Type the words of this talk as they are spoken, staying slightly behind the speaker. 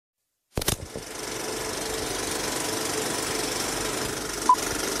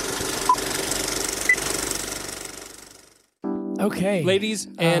Okay. Ladies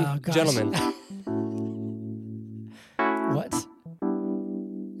and gosh. gentlemen. What?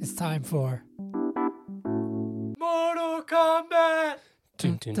 It's time for Mortal Kombat. I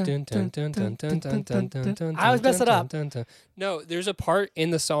always mess it up. No, there's a part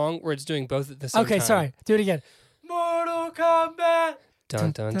in the song where it's doing both at the same time. Okay, sorry. Do it again. Mortal Kombat.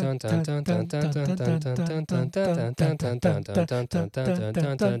 Mortal Kombat.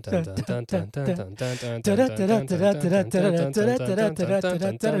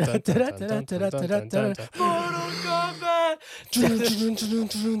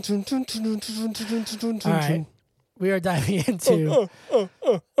 All right. We are diving into.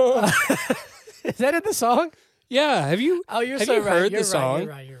 Is that in the song? Yeah, have you? Oh, you're have so you right. heard You're the song?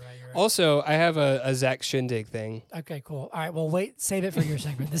 Right, you're right. Also, I have a Zach Shindig thing. Okay, cool. All right, well, wait. Save it for your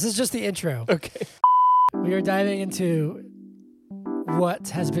segment. This is just the intro. Okay. We are diving into what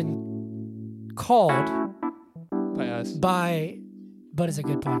has been called By us. But It's a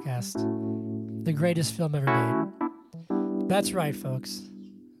Good Podcast, the greatest film ever made. That's right, folks.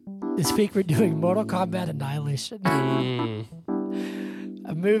 This week we're doing Mortal Kombat Annihilation,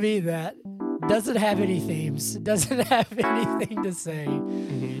 a movie that doesn't have any themes, doesn't have anything to say,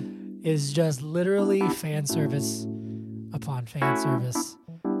 is just literally fan service upon fan service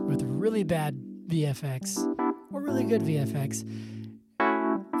with really bad VFX or really good VFX.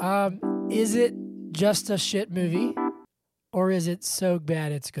 Is it just a shit movie, or is it so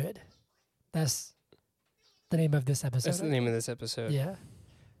bad it's good? That's the name of this episode. That's the name of this episode. Yeah.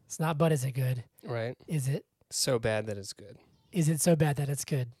 It's not but is it good? Right. Is it? So bad that it's good. Is it so bad that it's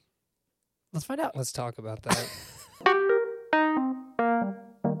good? Let's find out. Let's talk about that.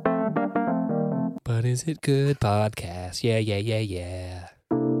 But Is It Good podcast. Yeah.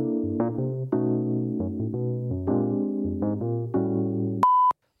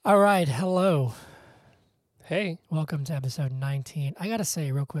 All right. Hello. Hey. Welcome to episode 19. I got to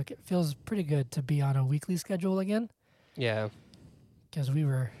say real quick, it feels pretty good to be on a weekly schedule again Yeah. because we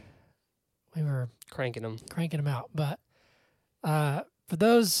were Cranking them. cranking them out. But for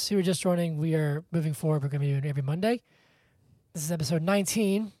those who are just joining, we are moving forward. We're going to be doing it every Monday. This is episode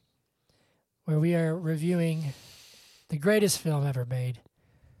 19, where we are reviewing the greatest film ever made,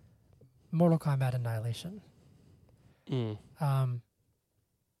 Mortal Kombat Annihilation.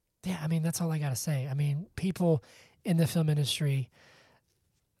 Yeah, I mean, that's all I got to say. I mean, people in the film industry,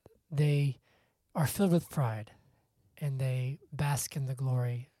 they are filled with pride, and they bask in the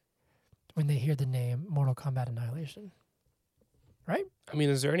glory when they hear the name Mortal Kombat Annihilation. Right? I mean,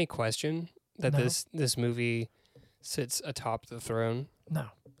 is there any question that No. this movie sits atop the throne? No,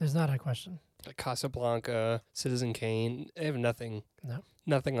 there's not a question. Like Casablanca, Citizen Kane, they have nothing. No.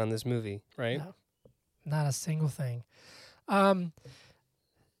 Nothing on this movie, right? No. Not a single thing.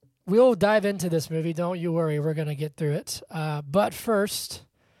 We'll dive into this movie. Don't you worry. We're going to get through it. But first,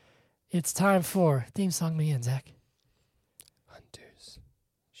 it's time for theme song me and Zach. Hunters,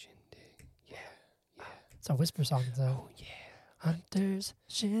 Shindig, yeah. It's a whisper song. So. Oh, yeah. Hunters,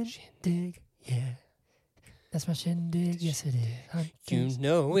 Shindig, yeah. That's my Shindig, yes it is. Hunters. You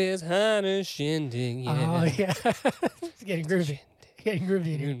know it's Hunter Shindig, yeah. Oh, yeah. It's getting groovy. Getting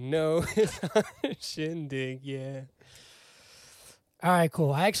groovy in You here. know it's Hunter Shindig, yeah. All right,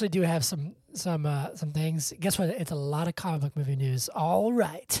 cool. I actually do have some things. Guess what? It's a lot of comic book movie news. All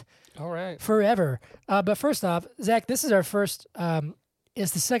right. All right. Forever. But first off, Zach, this is our first,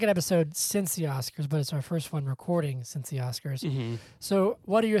 it's the second episode since the Oscars, but it's our first one recording since the Oscars. Mm-hmm. So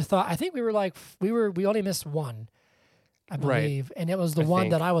what are your thoughts? I think we only missed one, I believe. Right. And it was the I one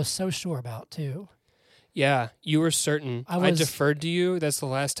think. that I was so sure about too. Yeah, you were certain. I deferred to you. That's the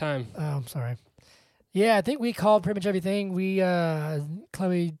last time. Oh, I'm sorry. Yeah, I think we called pretty much everything. We,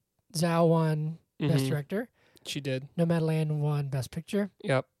 Chloe Zhao won Best Mhm. Director. She did. Nomadland won Best Picture.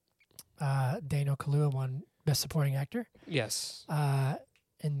 Yep. Daniel Kaluuya won Best Supporting Actor. Yes.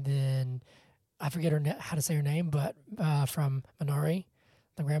 And then I forget how to say her name, but from Minari,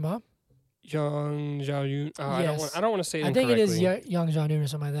 the grandma. Young Zhao Yun. Yes. I don't want to say it I think it incorrectly. is Young Jong-un or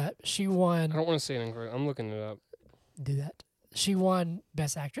something like that. She won. I don't want to say it incorrectly. I'm looking it up. Do that. She won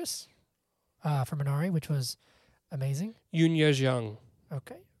Best Actress for Minari, which was amazing. Yoon Ye-jung.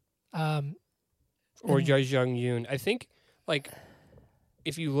 Okay. Or And- Ye-jung Yoon. I think, like,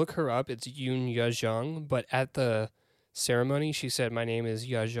 if you look her up, it's Yoon Ye-jung, but at the ceremony, she said, my name is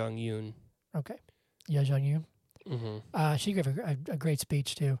Ye-jung Yoon. Okay. Ye Jong-un. Mm-hmm. She gave a great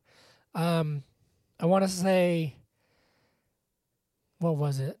speech too. I want to say, what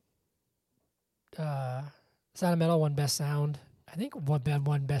was it? Sound of Metal won Best Sound. I think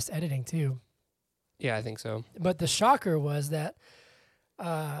won Best Editing too. Yeah, I think so. But the shocker was that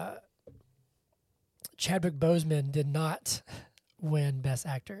Chadwick Boseman did not win Best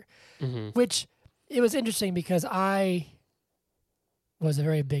Actor, Mm-hmm. which it was interesting because I was a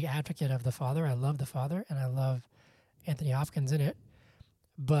very big advocate of The Father. I love The Father, and I love Anthony Hopkins in it.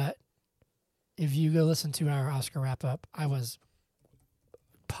 But if you go listen to our Oscar wrap-up, I was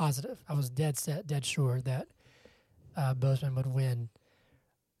positive. I was dead set, dead sure that Boseman would win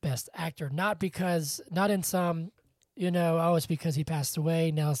Best Actor. Not in some, oh, it's because he passed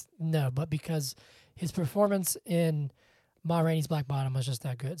away. No, but because his performance in Ma Rainey's Black Bottom was just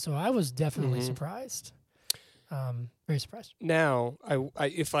that good. So I was definitely Mhm. surprised. Very surprised. Now,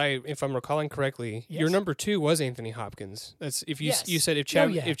 if I'm recalling correctly, your Yes. number 2 was Anthony Hopkins. That's if you Yes. you said if Oh,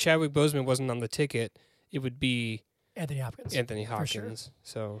 yeah. if Chadwick Boseman wasn't on the ticket, it would be Anthony Hopkins. Anthony for sure. Hopkins.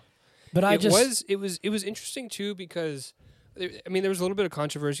 So But it was interesting too because there was a little bit of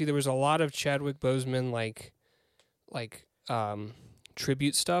controversy. There was a lot of Chadwick Boseman like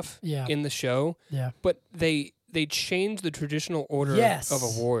tribute stuff Yeah. in the show, Yeah. but they changed the traditional order Yes. of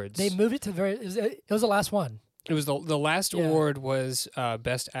awards. They moved it to it was the last one. It was the last Yeah. award was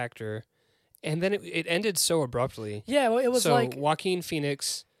Best Actor, and then it ended so abruptly. Yeah, well, it was so like Joaquin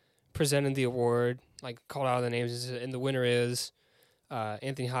Phoenix presented the award, like called out the names, and the winner is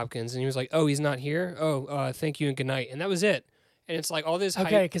Anthony Hopkins, and he was like, "Oh, he's not here. Oh, thank you and good night," and that was it. And it's like all this hype.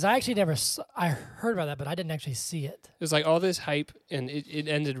 okay, because I actually never I heard about that, but I didn't actually see it. It was like all this hype, and it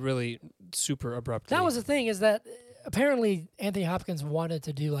ended really super abruptly. That was the thing, is that apparently Anthony Hopkins wanted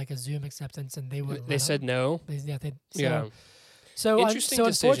to do like a Zoom acceptance, and they wouldn't. They said no. Yeah. So Interesting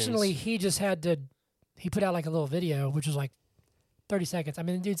unfortunately, decisions. he just had to. He put out like a little video, which was like 30 seconds. I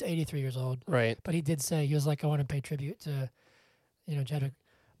mean, the dude's 83 years old, Right. but he did say he was like, "I want to pay tribute to, Chadwick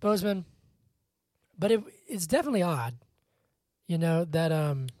Boseman." But it's definitely odd,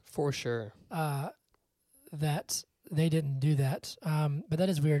 that For sure. that they didn't do that. But that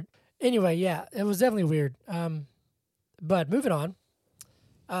is weird. Anyway, yeah, it was definitely weird. But moving on.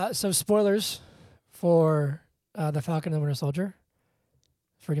 So spoilers for The Falcon and the Winter Soldier.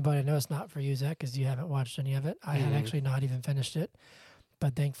 For anybody, I know it's not for you, Zach, because you haven't watched any of it. I have Mhm. actually not even finished it.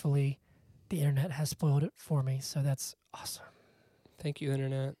 But thankfully, the internet has spoiled it for me, so that's awesome. Thank you,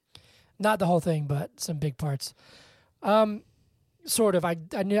 Internet. Not the whole thing, but some big parts. Sort of. I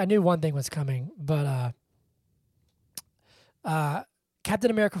knew one thing was coming, but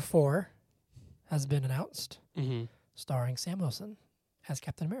Captain America 4 has been announced, Mm-hmm. starring Sam Wilson as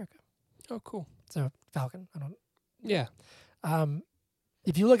Captain America. Oh, cool. So Falcon. I don't. Yeah.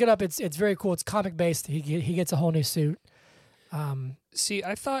 If you look it up, it's very cool. It's comic based. He gets a whole new suit. See,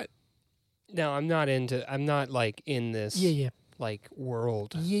 I thought. Now I'm not like in this Yeah. like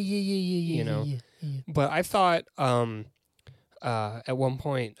world, Yeah. You know. Yeah. but I thought at one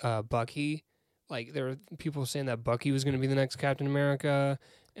point Bucky, like there were people saying that Bucky was going to be the next Captain America,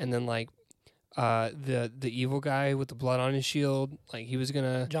 and then like the evil guy with the blood on his shield, like he was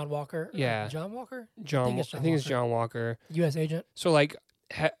gonna John Walker. Yeah. John Walker. John. it's I think it's John Walker. U.S. agent. So like.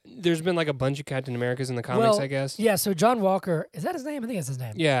 There's been like a bunch of Captain Americas in the comics, Well, I guess. Yeah. So John Walker, is that his name? I think it's his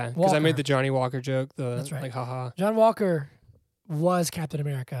name. Yeah, because I made Walker. the Johnny Walker joke. That's right. Like, haha. John Walker was Captain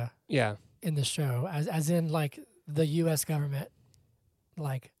America Yeah. in the show, as in like the U.S. government,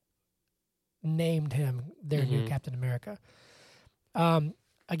 like named him their new Mhm. Captain America.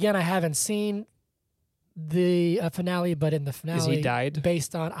 Again, I haven't seen the finale, but in the finale, Is he died?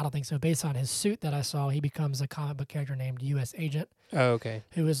 I don't think so. Based on his suit that I saw, he becomes a comic book character named U.S. Agent, Oh, okay.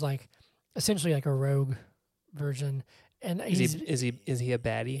 who is like essentially like a rogue version, and he's Is he a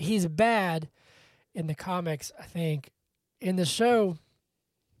baddie? he's bad in the comics. I think in the show,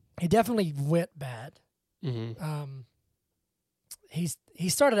 he definitely went bad. Mm-hmm. He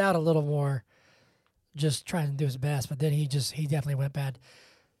started out a little more just trying to do his best, but then he definitely went bad.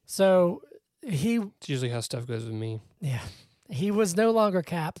 So It's usually how stuff goes with me. he was no longer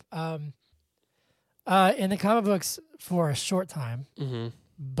Cap. In the comic books for a short time, Mm-hmm.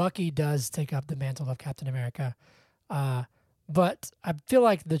 Bucky does take up the mantle of Captain America. But I feel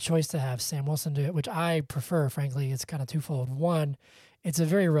like the choice to have Sam Wilson do it, which I prefer, frankly, is kind of twofold. One, it's a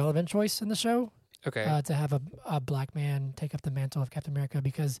very relevant choice in the show. Okay. To have a black man take up the mantle of Captain America,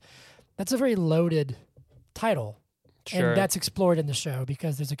 because that's a very loaded title. Sure. And that's explored in the show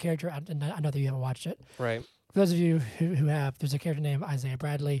because there's a character, and I know that you haven't watched it. Right. For those of you who have, there's a character named Isaiah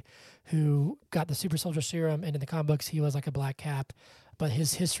Bradley who got the super soldier serum, and in the comic books, he was like a black Cap, but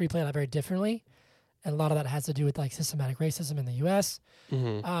his history played out very differently. And a lot of that has to do with like systematic racism in the U.S.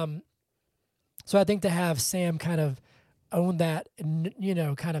 Mm-hmm. So I think to have Sam kind of own that,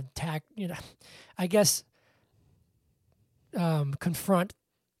 kind of I guess confront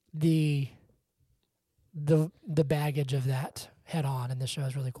the baggage of that head on in the show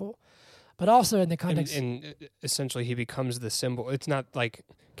is really cool. But also in the context, and essentially he becomes the symbol. It's not like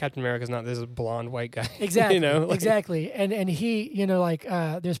Captain America's not this blonde white guy. exactly, like, exactly, and he,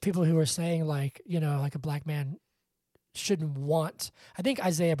 there's people who are saying like, like a black man shouldn't want. I think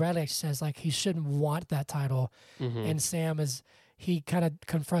Isaiah Bradley actually says like he shouldn't want that title, mhm. and Sam he kind of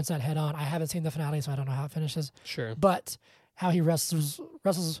confronts that head on. I haven't seen the finale, so I don't know how it finishes, Sure. but how he wrestles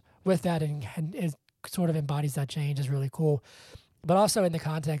with that and it sort of embodies that change is really cool. But also in the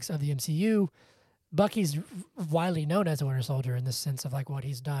context of the MCU, Bucky's widely known as a Winter Soldier in the sense of like what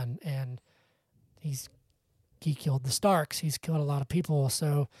he's done, and he killed the Starks. He's killed a lot of people,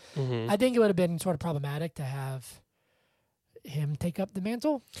 so Mhm. I think it would have been sort of problematic to have him take up the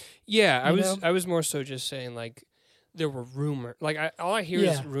mantle. Yeah, You know? I was more so just saying like there were rumors. Like all I hear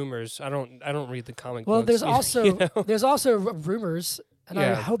is Yeah. rumors. I don't read the comic Well, books. there's you also know? there's also rumors, and I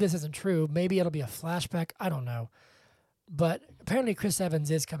Yeah. hope this isn't true. Maybe it'll be a flashback. I don't know, but apparently Chris Evans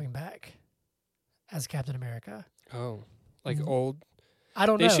is coming back as Captain America. Oh, like Mhm. old. I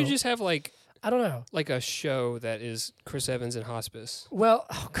don't They know. should just have like I don't know. a show that is Chris Evans in hospice. Well,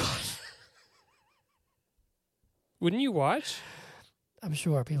 oh god, Wouldn't you watch? I'm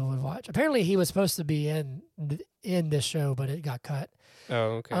sure people would watch. Apparently, he was supposed to be in this show, but it got cut.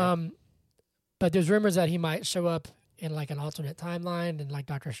 Oh, okay. But there's rumors that he might show up in like an alternate timeline and like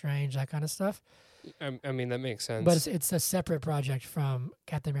Doctor Strange, that kind of stuff. I mean that makes sense. But it's a separate project from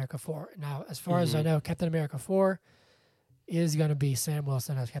Captain America 4. Now, as far as I Mhm. know, Captain America 4 is going to be Sam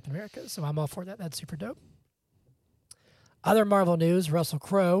Wilson as Captain America. So I'm all for that. That's super dope. Other Marvel news, Russell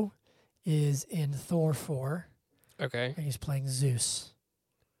Crowe is in Thor 4, okay. and he's playing Zeus.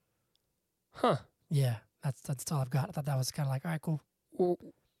 Huh. Yeah, that's all I've got. I thought that was kind of like, all right, cool. Well,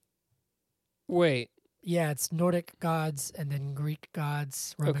 wait. Yeah, it's Nordic gods and then Greek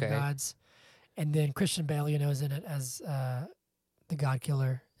gods, Roman Okay. gods. And then Christian Bale, is in it as the God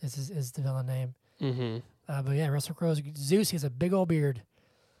Killer is the villain name. Mm-hmm. But yeah, Russell Crowe's Zeus. He has a big old beard.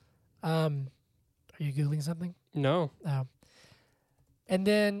 Are you Googling something? No. Oh. And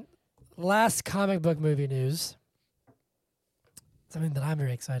then last comic book movie news, something that I'm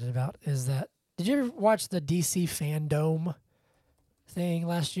very excited about is that, did you ever watch the DC Fandom thing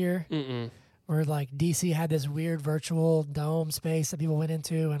last year? Mm-mm. Where like DC had this weird virtual dome space that people went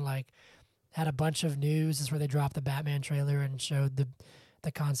into and like had a bunch of news. This is where they dropped the Batman trailer and showed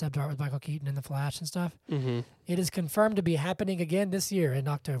the concept art with Michael Keaton and the Flash and stuff. Mm-hmm. It is confirmed to be happening again this year in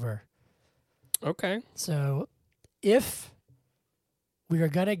October. Okay. So if we are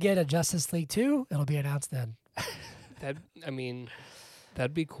gonna get a Justice League 2, it'll be announced then.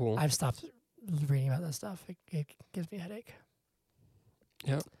 That'd be cool. I've stopped reading about that stuff. It gives me a headache.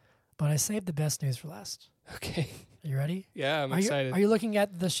 Yep. But I saved the best news for last. Okay. Are you ready? Yeah, I'm Are excited. you looking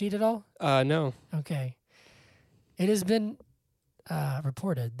at the sheet at all? No. Okay. It has been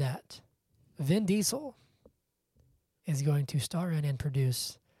reported that Vin Diesel is going to star in and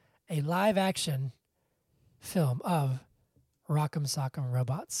produce a live-action film of Rock'em Sock'em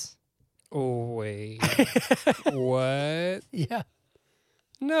Robots. Oh wait. What? Yeah.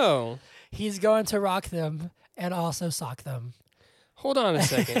 No. He's going to rock them and also sock them. Hold on a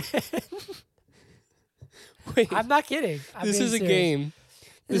second. Wait. I'm not kidding. I'm This being is a serious. game.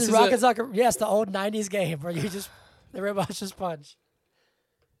 This is Rock'em Sock'em. Yes, the old 90s game where the robots just punch.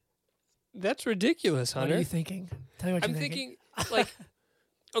 That's ridiculous, What Hunter. are you thinking? Tell me what I'm you're thinking. thinking like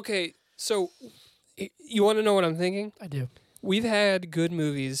okay, so you want to know what I'm thinking? I do. We've had good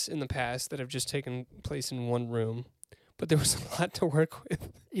movies in the past that have just taken place in one room, but there was a lot to work with.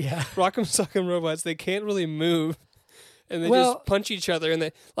 Yeah. Rock'em Sock'em Robots, they can't really move, and they Well- just punch each other, and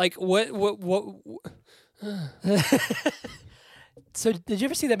they like what? So did you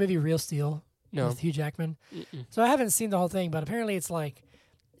ever see that movie Real Steel No. with Hugh Jackman? Mm-mm. So I haven't seen the whole thing, but apparently it's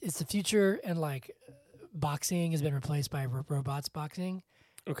the future and like boxing has been replaced by robots boxing,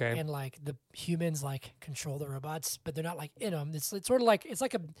 Okay. and like the humans like control the robots, but they're not like in them. It's sort of like it's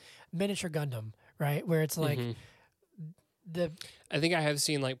like a miniature Gundam, right? Where it's like Mhm. the I think I have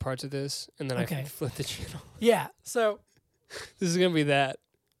seen like parts of this, and then Okay. I flipped the channel. yeah. So This is gonna be that.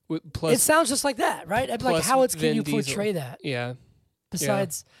 Plus, it sounds just like that, right? Like plus how else can Vin you Diesel. portray that yeah.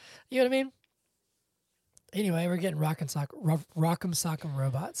 besides, you know what I mean? Anyway, we're getting Rock'em Sock'em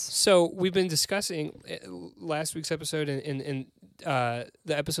Robots. So we've been discussing last week's episode and the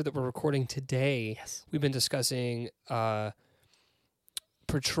episode that we're recording today. Yes. We've been discussing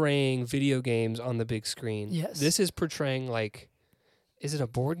portraying video games on the big screen. Yes. This is portraying like, is it a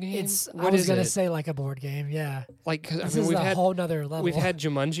board game? I was gonna say like a board game, yeah. Like, 'cause, This I mean, is we've a had whole nother level. we've had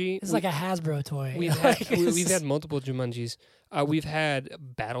Jumanji. It's like a Hasbro toy. We've Like, had we've had multiple Jumanjis. We've had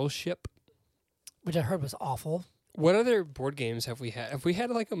Battleship. which I heard was awful. What other board games have we had? Have we had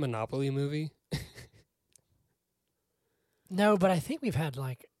like a Monopoly movie? No, but I think we've had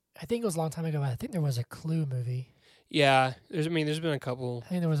I think it was a long time ago. But I think there was a Clue movie. Yeah, there's been a couple. I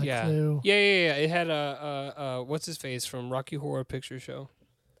think there was a Yeah. Clue. Yeah. It had what's his face from Rocky Horror Picture Show.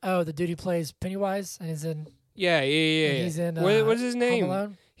 Oh, the dude who plays Pennywise and he's in. Yeah. And he's in. What is his Home name?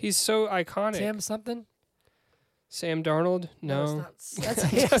 Alone? He's so iconic. Tim something. Sam Darnold? No. It's not.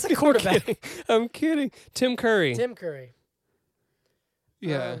 That's a quarterback. I'm kidding. Tim Curry. Tim Curry.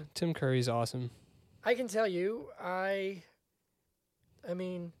 Yeah, Tim Curry's awesome. I can tell you, I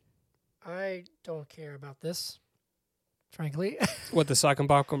mean, I don't care about this, frankly. What, the Sock'em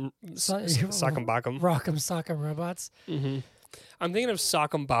Bock'em? Rock'em Sock'em Robots. Mm-hmm. I'm thinking of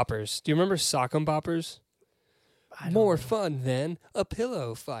Sock'em Boppers. Do you remember Sock'em Boppers? I don't More know. fun than a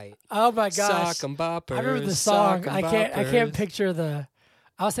pillow fight. Oh my gosh! Sock'em Boppers. I remember the song. Sock'em I can't Boppers. picture the.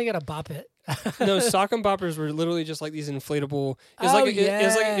 I was thinking of Bop It. No, Sock'em Boppers were literally just like these inflatable.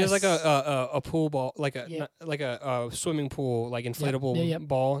 It's like a pool ball, like a Yeah. like a swimming pool, like inflatable Yeah.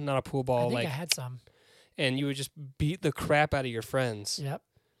 ball, not a pool I ball. think Like, I had some. and you would just beat the crap out of your friends. Yep.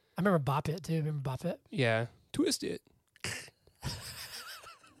 I remember Bop It too. Remember Bop It? Yeah, twist it.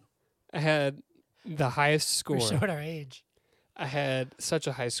 I had the highest score. We're showing our age. I had such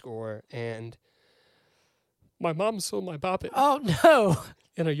a high score, and my mom sold my Bop It Oh no!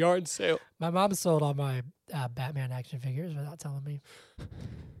 in a yard sale. My mom sold all my Batman action figures without telling me.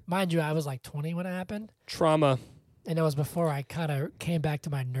 Mind you, I was like 20 when it happened, Trauma. and it was before I kind of came back to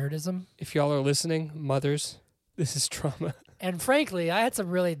my nerdism. If y'all are listening, mothers, this is trauma. And frankly, I had some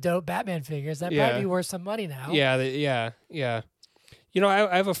really dope Batman figures that Yeah. might be worth some money now. Yeah. You know,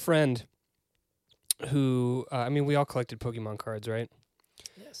 I have a friend who, we all collected Pokemon cards, right?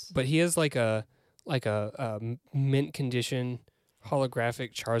 Yes. But he has like a mint condition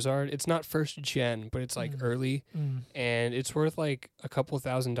holographic Charizard. It's not first gen, but it's like early, and it's worth like a couple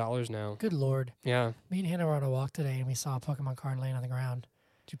 $1,000s now. Good lord. Yeah. Me and Hannah were on a walk today, and we saw a Pokemon card laying on the ground.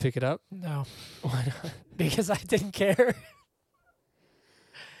 Did you pick it up? No, Why not? because I didn't care.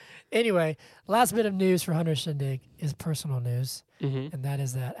 Anyway, last bit of news for Hunter Shindig is personal news, Mm-hmm. and that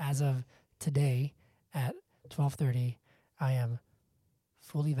is that as of today at 12:30, I am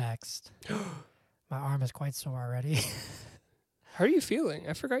fully vaxxed. My arm is quite sore already. How are you feeling?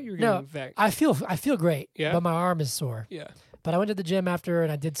 I forgot you were No, getting I feel great, Yeah? but my arm is sore. Yeah. But I went to the gym after,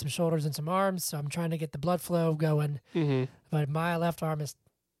 and I did some shoulders and some arms, so I'm trying to get the blood flow going. Mm-hmm. But my left arm is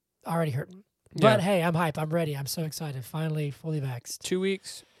already hurting. Yeah. But hey, I'm hype. I'm ready. I'm so excited. Finally, fully vaxxed. 2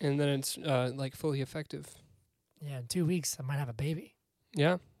 weeks, and then it's like fully effective. Yeah, in 2 weeks, I might have a baby.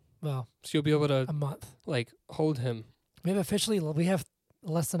 Yeah. Well, So you'll be able to a month. like hold him, We have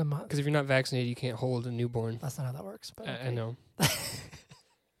less than a month. because if you're not vaccinated, you can't hold a newborn. That's not how that works. But I okay. know.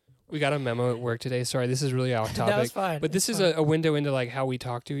 We got a memo at work today. Sorry, this is really off topic. That was fine. But this It's is fine. a window into like how we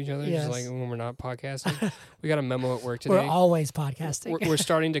talk to each other, Yes. just like when we're not podcasting. We got a memo at work We're today. always podcasting. We're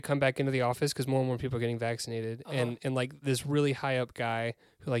starting to come back into the office because more and more people are getting vaccinated, Uh-huh. and like this really high up guy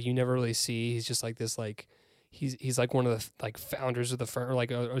who like you never really see. He's just like this like he's like one of the like founders of the firm, or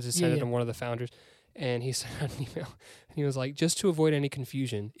like a descendant Yeah. of one of the founders. And he sent out an email, and he was like, just to avoid any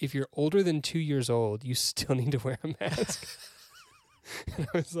confusion, if you're older than 2 years old, you still need to wear a mask. And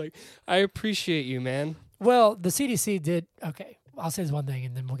I was like, I appreciate you, man. Well, the CDC did. Okay, I'll say this one thing,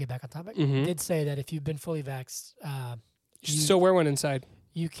 and then we'll get back on topic. Mhm. Did say that if you've been fully vaxxed, You still wear one inside.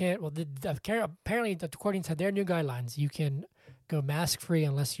 you can't. Well, apparently, according to their new guidelines, you can go mask free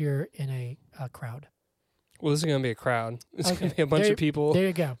unless you're in a crowd. Well, this is going to be a crowd. It's Okay. going to be a bunch There- of people. There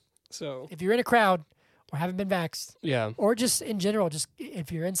you go. So, If you're in a crowd or haven't been vaxxed, yeah, or just in general, just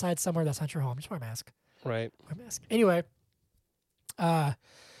if you're inside somewhere that's not your home, just wear a mask. right. Wear a mask. Anyway,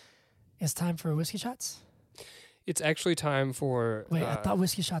 it's time for whiskey shots. It's actually time for Wait, I thought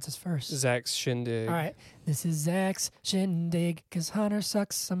whiskey shots is first. Zach's shindig. All right. This is Zach's shindig, 'cause Hunter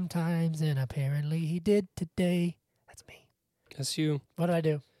sucks sometimes, and apparently he did today. That's me. That's you. What did I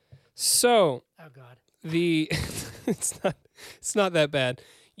do? So, Oh, God. the it's not that bad.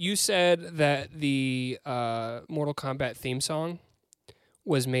 You said that the Mortal Kombat theme song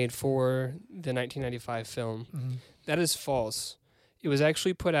was made for the 1995 film. Mhm. That is false. It was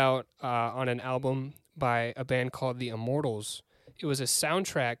actually put out on an album by a band called the Immortals. It was a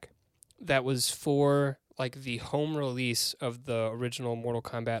soundtrack that was for like the home release of the original Mortal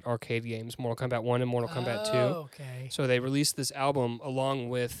Kombat arcade games, Mortal Kombat 1 and Mortal Kombat 2. Oh, okay. So they released this album along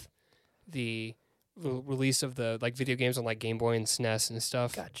with the release of the like video games on like Game Boy and SNES and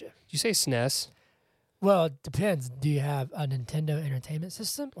stuff. Gotcha. Did you say SNES? Well, it depends. Do you have a Nintendo Entertainment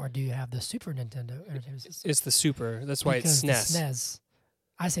System, or do you have the Super Nintendo Entertainment System? It's the Super. That's why Because it's SNES. the SNES.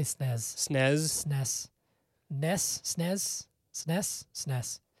 I say SNES. SNES. SNES. SNES.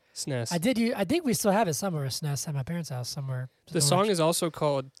 SNES. I think we still have it somewhere. A SNES at my parents' house somewhere. The song is also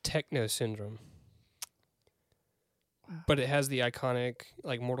called Techno Syndrome. But it has the iconic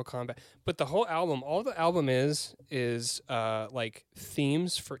like Mortal Kombat. But the whole album, all the album is like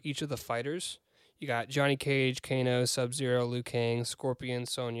themes for each of the fighters. You got Johnny Cage, Kano, Sub-Zero, Liu Kang, Scorpion,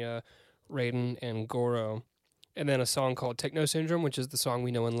 Sonya, Raiden, and Goro. And then a song called Techno Syndrome, which is the song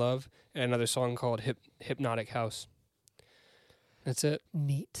we know and love, and another song called Hypnotic House. That's it.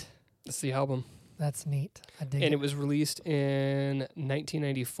 Neat. That's the album. That's neat. I dig And it. it was released in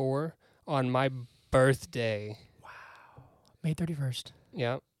 1994 on my birthday. May 31st.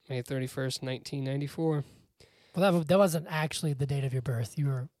 Yeah, May 31st, 1994. Well, that wasn't actually the date of your birth.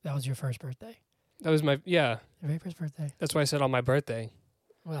 That was your first birthday. That was Your very first birthday. that's why I said on my birthday.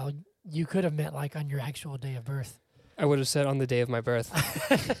 Well, you could have meant like on your actual day of birth. I would have said on the day of my birth.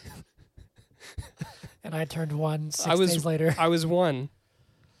 And I turned 1 6 I was- days later. I was 1.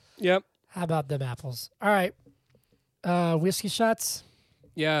 Yep. How about them apples? All right. Whiskey shots.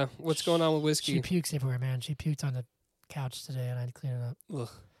 Yeah, what's going on with She whiskey? pukes everywhere, man. She puked on the couch today, and I had to clean it up. Ugh.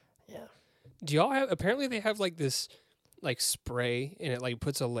 Yeah. Do y'all have, apparently they have like this like spray and it like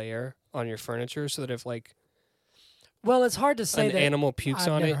puts a layer on your furniture so that if like Well, it's hard to say an that animal pukes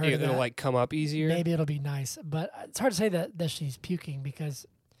I've on never it, heard of it'll that. like come up easier. maybe it'll be nice, but it's hard to say that she's puking because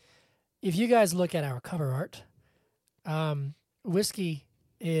if you guys look at our cover art, Whiskey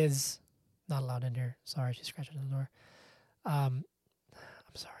is not allowed in here. Sorry, she's scratching at the door. I'm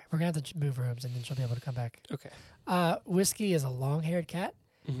sorry. We're going to have to move rooms and then she'll be able to come back. Okay. Whiskey is a long-haired cat.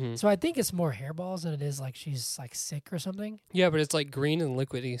 Mm-hmm. So I think it's more hairballs than it is like she's like sick or something. Yeah, but it's like green and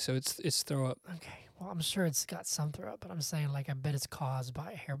liquidy, so it's throw up. Okay. Well, I'm sure it's got some throw up, but I'm saying like I bet it's caused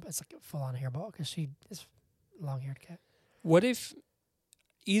by hair. It's like a full-on hairball because she is a long-haired cat. What if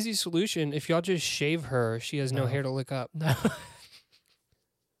easy solution, if y'all just shave her, she has no No. hair to lick up. No.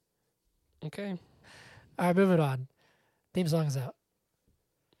 Okay. All right, moving on. Theme song is out.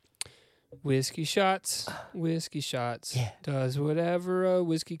 Whiskey shots. Whiskey shots. Yeah. Does whatever a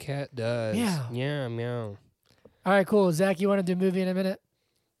whiskey cat does. Meow. Yeah, meow. All right, cool. Zach, you want to do movie in a minute?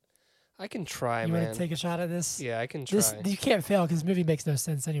 I can try, You man. want to take a shot at this? Yeah, I can try. This you can't fail because movie makes no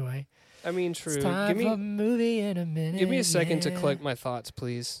sense anyway. I mean, true. It's time for movie in a minute. Give me a second to yeah. collect my thoughts,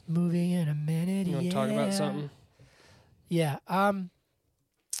 please. Movie in a minute. You want to talk about something? Yeah. Have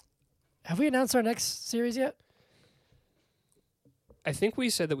we announced our next series yet? I think we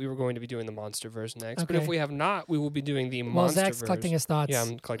said that we were going to be doing the MonsterVerse next, but if Okay. we have not, we will be doing the Well, MonsterVerse. Zach's collecting his thoughts. Yeah,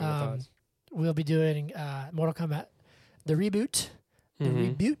 I'm collecting my thoughts. We'll be doing Mortal Kombat, the reboot. The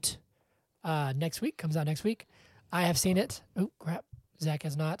Mhm. reboot next week. Comes out next week. I have seen it. Oh, crap. Zach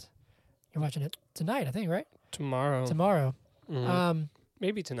has not. You're watching it tonight, I think, right? Tomorrow. Tomorrow. Mhm.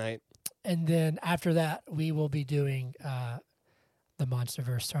 Maybe tonight. And then after that, we will be doing the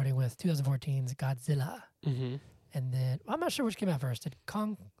MonsterVerse, starting with 2014's Godzilla. Mm-hmm. And then, I'm not sure which came out first. Did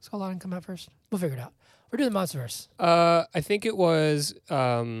Kong Skull Island come out first? We'll figure it out. We're doing the MonsterVerse. I think it was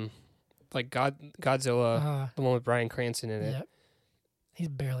like Godzilla, the one with Bryan Cranston in it. Yep. He's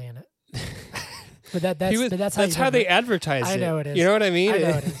barely in it. But that's That's how they advertise it. I know it is. You know what I mean? I know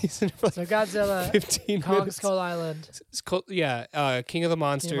it is. He's in for like So Godzilla, 15 Kong minutes. Skull Island. It's called, King of the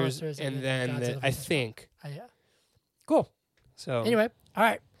Monsters, Monsters, and and then then Godzilla I versus think Yeah. Cool. so. Anyway, all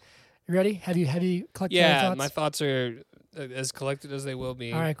right. You ready? Have you collected your yeah, thoughts? my thoughts are as collected as they will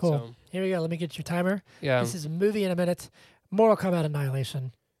be. All right, cool. So, Here we go. Let me get your timer. yeah. This is a movie in a minute. Mortal Kombat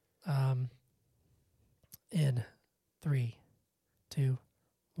Annihilation. In 3, 2,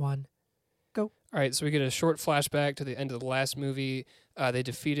 1. All right, so we get a short flashback to the end of the last movie. They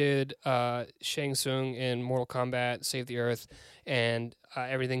defeated Shang Tsung in Mortal Kombat, saved the Earth, and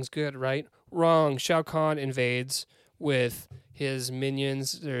everything's good, right? Wrong. Shao Kahn invades with his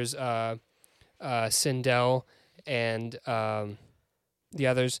minions. There's Sindel and the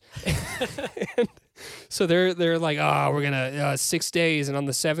others. And so they're like, we're gonna 6 days, and on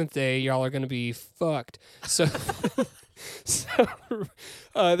the 7th day, y'all are gonna be fucked. So. So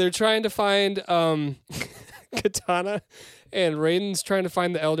they're trying to find Katana, and Raiden's trying to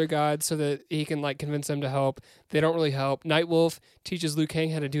find the Elder God so that he can like convince them to help. They don't really help. Nightwolf teaches Liu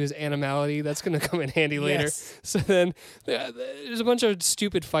Kang how to do his animality. That's going to come in handy later. Yes. So then there's a bunch of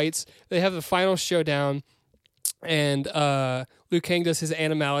stupid fights. They have the final showdown, and Liu Kang does his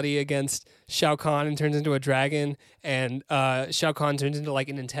animality against Shao Kahn and turns into a dragon, and Shao Kahn turns into like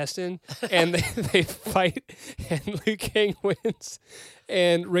an intestine, and they fight, and Liu Kang wins,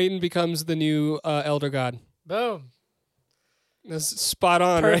 and Raiden becomes the new Elder God. Boom. That's spot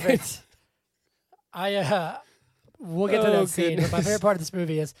on, right? Perfect. We'll get to Oh, that scene. goodness. My favorite part of this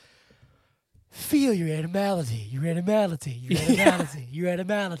movie is feel your animality, your animality, your animality, your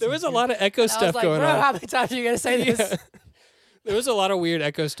animality. There was a lot of Echo And I was stuff like, going bro, on. how many times are you gonna say this? Yeah. There was a lot of weird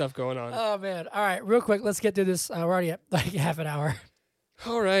Echo stuff going on. Oh man! All right, real quick, let's get through this. We're already at like half an hour.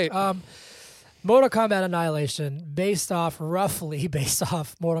 All right. Mortal Kombat Annihilation, roughly based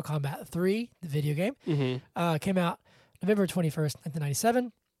off Mortal Kombat 3, the video game, came out November 21st,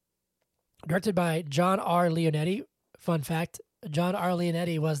 1997. Directed by John R. Leonetti. Fun fact: John R.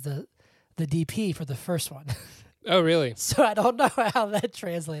 Leonetti was the DP for the first one. Oh, really? So I don't know how that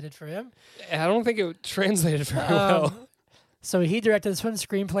translated for him. I don't think it translated very well. So he directed this one.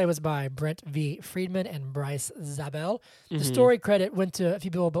 Screenplay was by Brent V. Friedman and Bryce Zabel. The story credit went to a few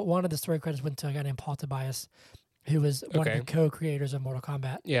people, but one of the story credits went to a guy named Paul Tobias, who was one of the co-creators of Mortal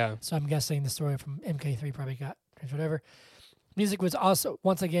Kombat. Yeah. So I'm guessing the story from MK3 probably got whatever. Music was also,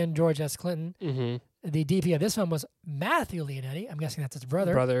 once again, George S. Clinton. The DP of this one was Matthew Leonetti. I'm guessing that's his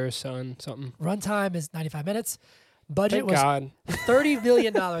brother. Brother, son, something. Runtime is 95 minutes. Budget Thank was God. $30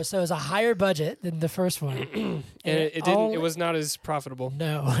 million, so it was a higher budget than the first one. And it didn't. It was not as profitable.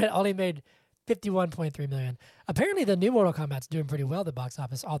 No, it only made $51.3 million. Apparently, the new Mortal Kombat's doing pretty well at the box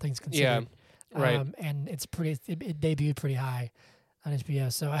office, all things considered. Yeah, right. And it's it debuted pretty high on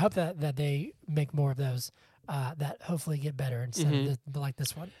HBO. So I hope that they make more of those that hopefully get better instead of like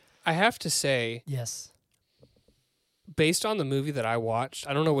this one. I have to say, Yes. based on the movie that I watched,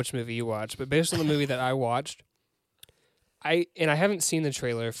 I don't know which movie you watched, but based on the movie that I watched, I haven't seen the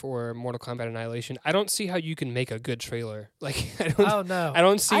trailer for Mortal Kombat Annihilation. I don't see how you can make a good trailer. Like I don't. Oh no! I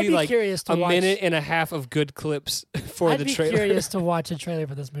don't see I'd be like curious to a watch, minute and a half of good clips for I'd the be trailer. curious to watch a trailer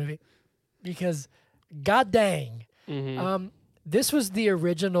for this movie because, god dang, this was the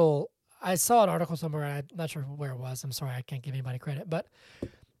original. I saw an article somewhere. I'm not sure where it was. I'm sorry, I can't give anybody credit, but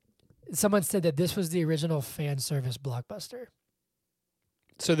someone said that this was the original fan service blockbuster.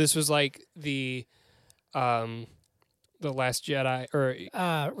 So this was like the Last Jedi or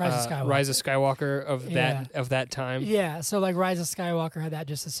Rise of Skywalker of that time. Yeah, so like Rise of Skywalker had that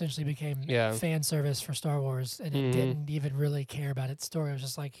just essentially became Yeah. fan service for Star Wars, and it didn't even really care about its story. It was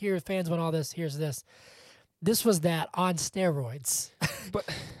just like, here, fans want all this. Here's this. This was that on steroids, But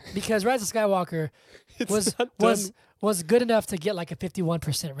because Rise of Skywalker was good enough to get like a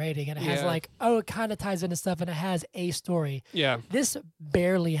 51% rating, and it has Yeah. it kind of ties into stuff, and it has a story. yeah, This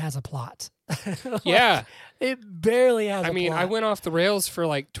barely has a plot. Like, yeah. it barely has. I mean, I went off the rails for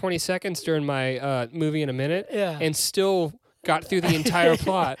like 20 seconds during my movie in a minute, Yeah. and still got through the entire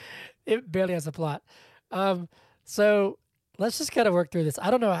plot. It barely has a plot. So let's just kind of work through this.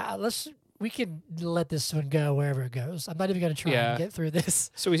 I don't know. We can let this one go wherever it goes. I'm not even going to try Yeah. and get through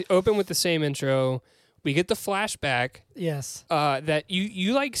this. So we open with the same intro. We get the flashback Yes. that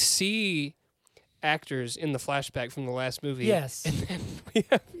you like see actors in the flashback from the last movie. Yes. And then we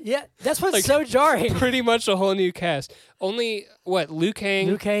have Yeah. That's what's Like, so jarring. pretty much a whole new cast. Only Liu Kang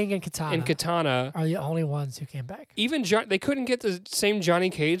Liu Kang and Katana, and Katana. are the only ones who came back. Even they couldn't get the same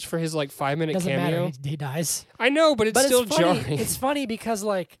Johnny Cage for his like 5-minute Doesn't cameo. matter. He dies. I know, but it's But still it's funny. jarring. It's funny because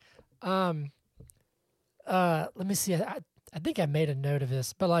like, let me see. I think I made a note of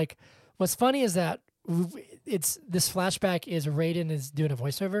this, but like, what's funny is that it's this flashback is Raiden is doing a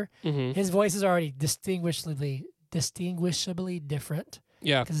voiceover. Mhm. His voice is already distinguishably different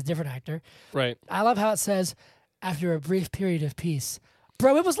Yeah, because it's a different actor. right. I love how it says after a brief period of peace.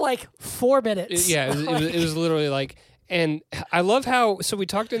 Bro, it was like 4 minutes. It was literally like, and I love how. So we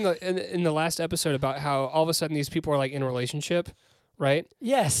talked in the last episode about how all of a sudden these people are like in a relationship, right?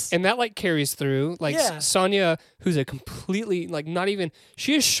 Yes. And that like carries through. Like Yeah. Sonya, who's a completely like not even.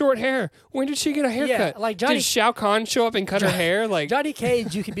 She has short hair. When did she get a haircut? like Johnny- Did Shao Kahn show up and cut her hair? Like Johnny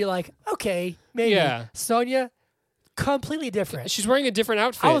Cage, you could be like, okay, maybe. Yeah. Sonya, completely different. she's wearing a different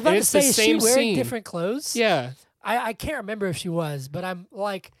outfit. I was about and to it's say, the is she same wearing scene. different clothes? Yeah. I can't remember if she was, but I'm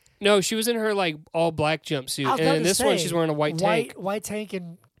like, No, she was in her like all black jumpsuit, I was and about in to this one say, she's wearing a white tank. White tank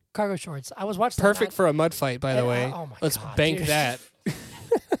and cargo shorts. I was watching Perfect for a mud fight, by the And, way. oh my Let's God, bank dude. that.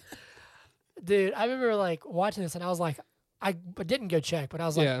 Dude, I remember like watching this and I was like, I didn't go check, but I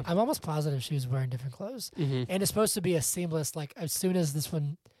was like, Yeah. I'm almost positive she was wearing different clothes. Mhm. And it's supposed to be a seamless, like as soon as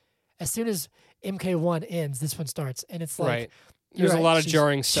MK1 ends, this one starts. And it's like, Right. you're There's a right, lot of she's-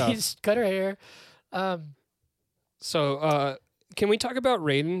 jarring stuff. She's cut her hair. So, can we talk about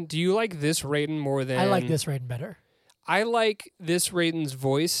Raiden? Do you like this Raiden more than I like this Raiden better. I like this Raiden's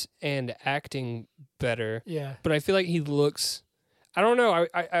voice and acting better, Yeah. but I feel like he looks. I don't know.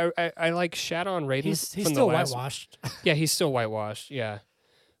 I like Shadow on Raiden. He's from still the last, whitewashed. Yeah, he's still whitewashed. Yeah.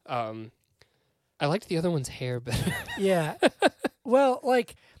 I liked the other one's hair better. Yeah. Well,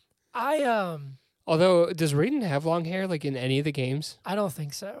 like I Although, does Raiden have long hair like in any of the games? don't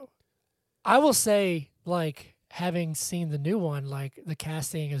think so. I will say, like, having seen the new one, like, the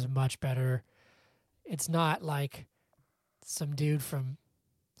casting is much better. It's not like some dude from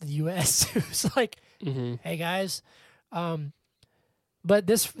the U.S. who's like, Mm-hmm. "Hey guys," but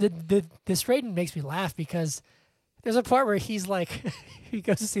this Raiden makes me laugh because there's a part where he's like, he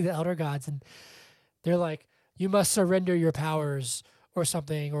goes to see the Elder Gods, and they're like, "You must surrender your powers," or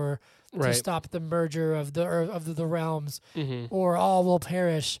something, or to Right. stop the merger of the realms, Mm-hmm. or all will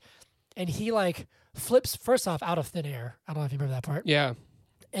perish. And he like flips first off out of thin air. I don't know if you remember that part. Yeah.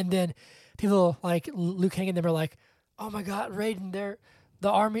 And then people like Liu Kang and them are like, "Oh my God, Raiden, they're the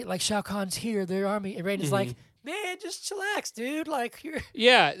army. Like Shao Kahn's here, their army." And Raiden's like, "Man, just chillax, dude. Like you're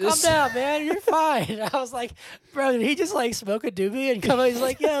Yeah. calm down, man. You're fine." I was like, "Bro, did he just like smoke a doobie and come out?" He's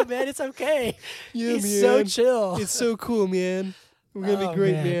like, "Yeah, man, it's okay." Yeah, He's so man. chill. It's so cool, man. We're gonna Oh, be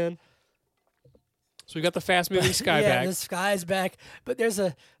great, man. man. So we got the fast moving sky yeah, back. the sky's back. But there's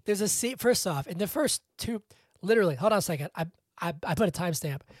a scene. First off, in the first two, literally, hold on a second. I put a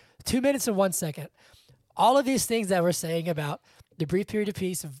timestamp. 2 minutes and 1 second. All of these things that we're saying about the brief period of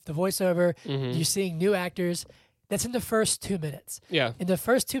peace of the voiceover, Mhm. you're seeing new actors. That's in the first 2 minutes. Yeah. In the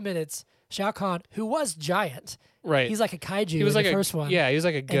first 2 minutes, Shao Kahn, who was giant, Right. he's like a kaiju he was in like the a first one. Yeah, he was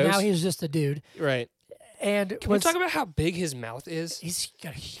like a And ghost. now he's just a dude. right. And Can we talk about how big his mouth is? he's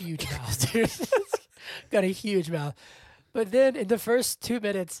got a huge mouth, dude. Got a huge mouth. But then in the first 2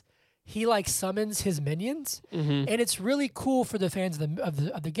 minutes, he like summons his minions, Mm-hmm. and it's really cool for the fans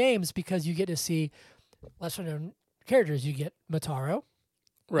of the games because you get to see lesser known characters. You get Motaro,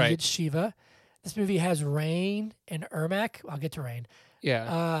 you Right. get Shiva. This movie has Rain and Ermac. I'll get to Rain.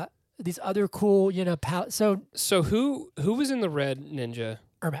 Yeah. These other cool, so So who was in the red ninja?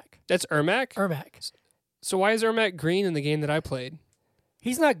 Ermac, That's Ermac. Ermac. So why is Ermac green in the game that I played?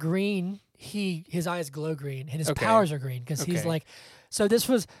 He's not green. His eyes glow green, and his Okay. powers are green because he's Okay. like. So this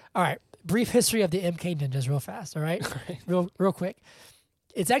was all right. Brief history of the MK Ninjas, real fast. All right, real quick.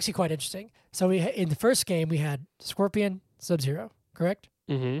 It's actually quite interesting. So in the first game we had Scorpion, Sub-Zero, correct?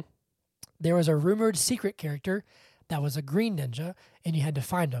 Mm-hmm. There was a rumored secret character that was a green ninja, and you had to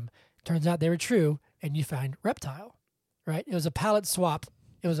find them. Turns out they were true, and you find Reptile. Right? It was a palette swap.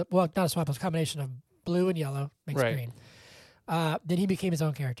 It was not a swap. It was a combination of blue and yellow makes Right. green. Then he became his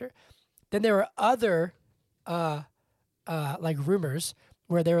own character. Then there were other like rumors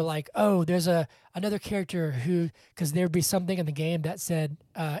where they were like, "Oh, there's another character who," because there'd be something in the game that said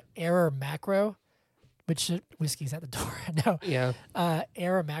error macro, which whiskey's at the door. No, Yeah.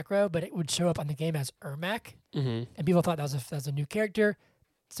 error macro, but it would show up on the game as Ermac, Mm-hmm. and people thought that was a new character.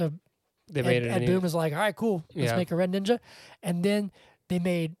 So They made it. Ed Boon was like, "All right, cool, let's Yeah. make a red ninja," and then they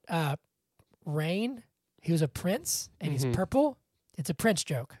made Rain. He was a prince, and Mhm. he's purple. It's a Prince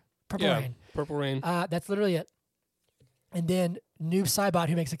joke. Purple Yeah. Rain. Purple Rain. That's literally it. And then Noob Saibot,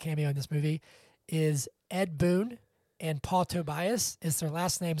 who makes a cameo in this movie, is Ed Boon, and Paul Tobias is their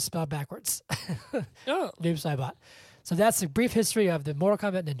last name spelled backwards. Oh. Noob Saibot. So that's a brief history of the Mortal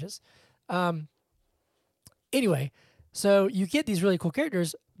Kombat ninjas. Anyway, so you get these really cool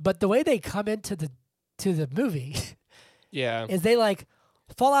characters, but the way they come into the movie Yeah. is they like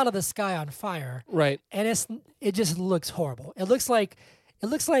fall out of the sky on fire, Right. and it just looks horrible. It looks like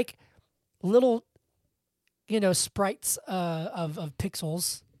little, sprites of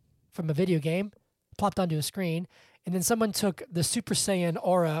pixels from a video game plopped onto a screen, and then someone took the Super Saiyan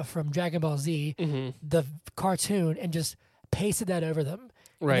aura from Dragon Ball Z, Mm-hmm. the cartoon, and just pasted that over them.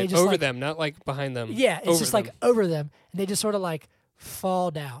 Right. just, Over like- them, not like behind them. Yeah, it's Over just them. like over them, and they just sort of like fall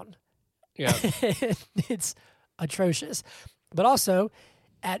down. Yeah. It's atrocious. But also,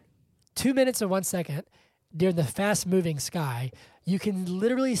 at 2 minutes and 1 second, during the fast moving sky, you can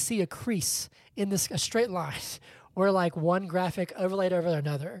literally see a crease in a straight line where like one graphic overlaid over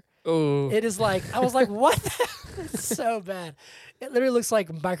another. Oh. It is like, I was like, what? It's so bad. It literally looks like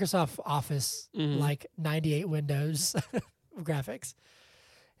Microsoft Office, Mhm. like 98 Windows graphics.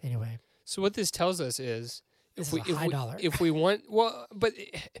 Anyway, So what this tells us is, this is a high dollar. if we want, but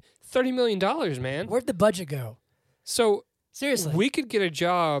 $30 million, man. Where'd the budget go? So Seriously. we could get a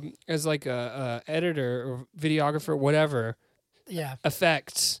job as like a editor or videographer, whatever, Yeah.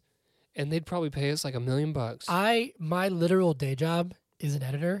 effects, and they'd probably pay us like $1 million. My literal day job is an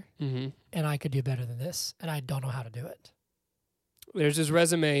editor, Mm-hmm. and I could do better than this, and I don't know how to do it. There's his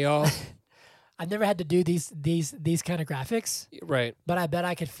resume, y'all. I've never had to do these kind of graphics, Right. but I bet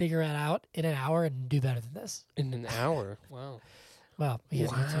I could figure it out in an hour and do better than this. In an hour. Wow. Well, yeah, me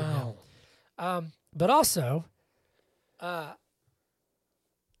too, yeah. Wow. But also,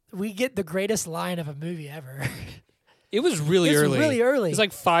 we get the greatest line of a movie ever. It was really It's early. really early. It's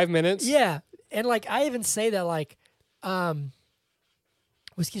like 5 minutes. Yeah, and like I even say that like,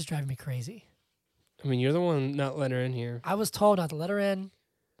 Whiskey's driving me crazy. I mean, you're the one not letting her in here. I was told not to let her in,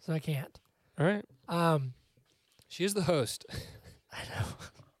 so I can't. All right. Um, She is the host. I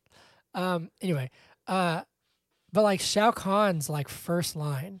know. Anyway, but like Shao Kahn's like first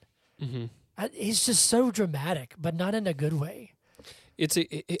line, Mm-hmm. he's just so dramatic, but not in a good way.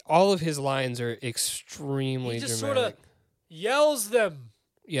 All of his lines are extremely He just dramatic. sorta yells them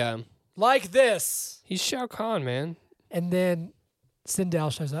Yeah. like this, He's Shao Kahn, man. and then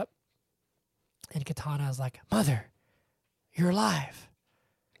Sindel shows up, and Katana is like, "Mother, you're alive.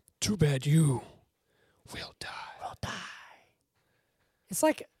 Too bad you will die. We'll die." It's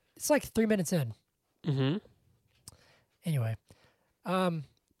like 3 minutes in. Mm-hmm. Anyway,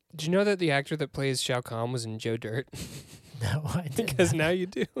 Did you know that the actor that plays Shao Kahn was in Joe Dirt? no, I didn't. Because now you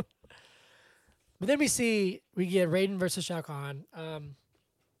do. But then we get Raiden versus Shao Kahn.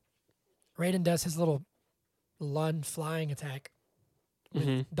 Raiden does his little Lun flying attack with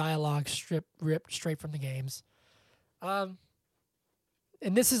Mm-hmm. dialogue ripped straight from the games. And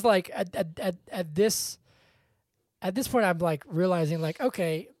this is like at this point I'm like realizing like,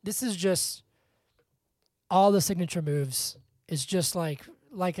 okay, this is just all the signature moves is just like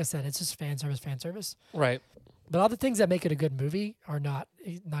I said, it's just fan service. Right. But all the things that make it a good movie are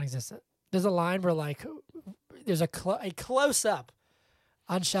non-existent. There's a line where like there's a close up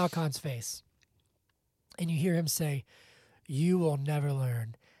on Shao Kahn's face, and you hear him say, "You will never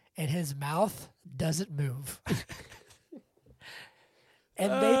learn," and his mouth doesn't move.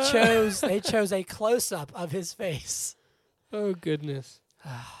 And they chose a close up of his face. Oh, goodness.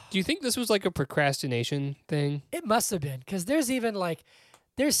 Do you think this was like a procrastination thing? It must have been, because there's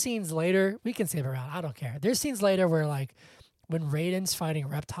scenes later, we can skip around, I don't care. There's scenes later where like when Raiden's fighting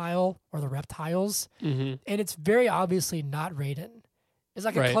Reptile or the reptiles, Mm-hmm. and it's very obviously not Raiden. It's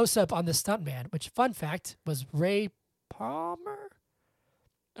like a Right. close up on the stuntman, which fun fact was Ray Palmer,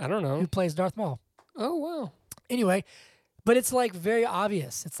 I don't know. who plays Darth Maul. Oh, wow. Anyway, but it's like very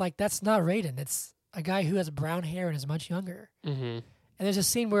obvious. It's like that's not Raiden. It's a guy who has brown hair and is much younger. Mm-hmm. And there's a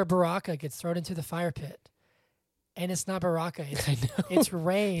scene where Baraka gets thrown into the fire pit. And it's not Baraka. It's, I know. it's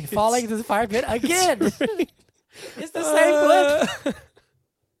Rain falling into the fire pit again. It's the same clip.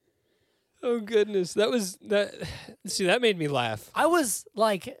 Oh, goodness. See, that made me laugh. I was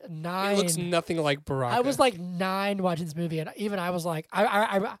like 9. It looks nothing like Baraka. I was like 9 watching this movie, and even I was like,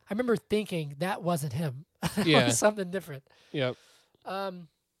 I remember thinking that wasn't him. It Yeah. was something different. Yep. Um,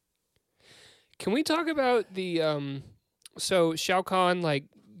 Can we talk about the so Shao Kahn like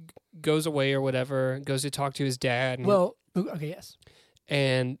goes away or whatever, goes to talk to his dad, and, well, okay, yes.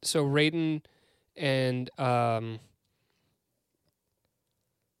 and so Raiden and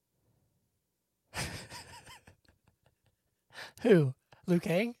Who? Liu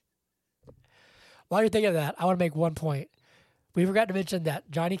Kang? While you're thinking of that, I want to make one point. We forgot to mention that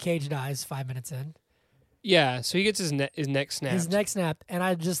Johnny Cage dies 5 minutes in. yeah, so he gets his neck snapped. His neck snapped, and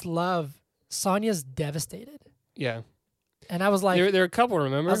I just love Sonya's devastated. Yeah. And I was like, There are a couple,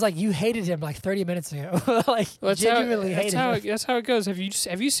 remember? I was like, you hated him like 30 minutes ago. like, Well, genuinely hated him. that's how it goes. Have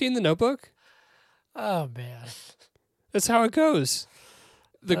you seen The Notebook? Oh, man. That's how it goes.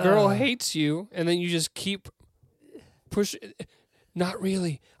 The girl Uh. hates you, and then you just keep pushing. Not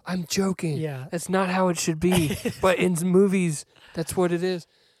really. I'm joking. Yeah. That's not how it should be. But in movies, that's what it is.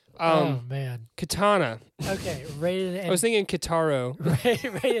 Oh, man. Katana. Okay, Raiden and I was thinking Kitaro.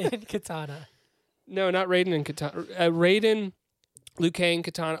 Raiden and Katana. No, not Raiden and Katana. Raiden, Liu Kang,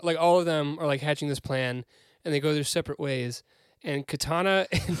 Katana, like all of them are like hatching this plan, and they go their separate ways. And Katana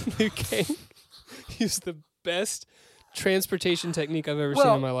and Liu Kang use the best transportation technique I've ever seen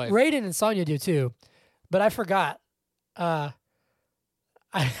in my life. Raiden and Sonya do too, but I forgot.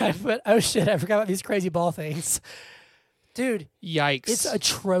 I put, oh shit, I forgot about these crazy ball things. Dude, Yikes! it's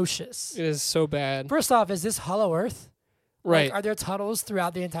atrocious. It is so bad. First off, is this Hollow Earth? Right. Like, are there tunnels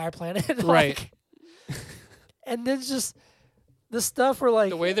throughout the entire planet? Right. And then just the stuff where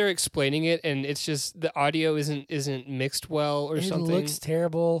like The way they're explaining it, and it's just the audio isn't mixed well or it something. looks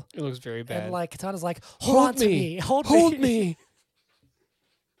terrible. It looks very bad. And like Katana's like, hold on to me. Hold me.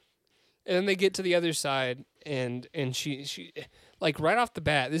 And then they get to the other side, and she like right off the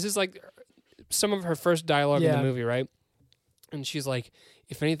bat, this is like some of her first dialogue in Yeah. the movie, right? And she's like,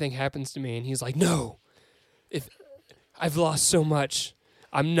 "If anything happens to me," and he's like, "No, if I've lost so much,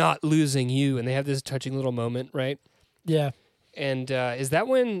 I'm not losing you." And they have this touching little moment, right? Yeah. And is that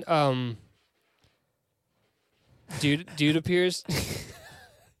when dude appears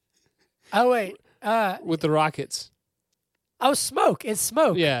Oh wait. with the rockets? Oh, smoke. It's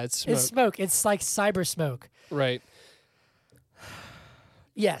smoke. Yeah, it's smoke. It's smoke. It's like cyber smoke. Right.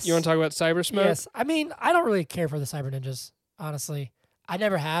 Yes. You want to talk about cyber smoke? Yes. I mean, I don't really care for the cyber ninjas, honestly. I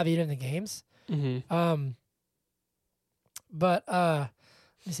never have even in the games. Mm-hmm. But let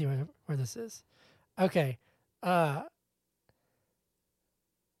me see where this is. Okay. But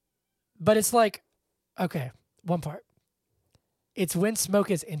it's like, okay, one part. It's when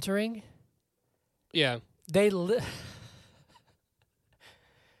smoke is entering. Yeah.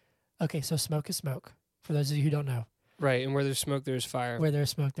 Okay, so smoke is smoke. For those of you who don't know, Right. And where there's smoke, there's fire. where there's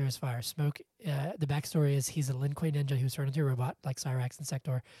smoke, there's fire. Smoke. The backstory is he's a Lin Kuei ninja who's turned into a robot like Cyrax and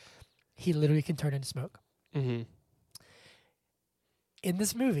Sector. He literally can turn into smoke. Mm-hmm. In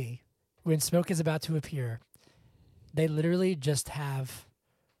this movie, when smoke is about to appear, they literally just have,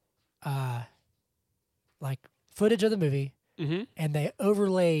 like footage of the movie, Mm-hmm. and they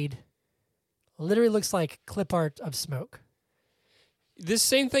overlaid. Literally looks like clip art of smoke, This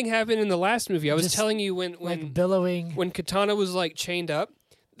same thing happened in the last movie. I was Just, telling you when like billowing. when Katana was like chained up,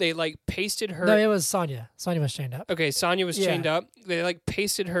 they like pasted her. No, it was Sonya. Sonya was chained up. Okay, Sonya was Yeah. chained up. They like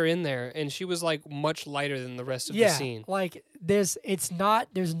pasted her in there, and she was like much lighter than the rest of the scene. Like it's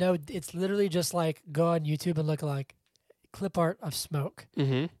literally just like go on YouTube and look like clip art of smoke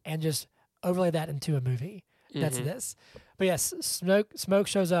Mm-hmm. and just overlay that into a movie. That's Mhm. this. But yes, smoke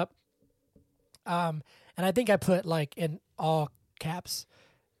shows up. And I think I put like in all caps,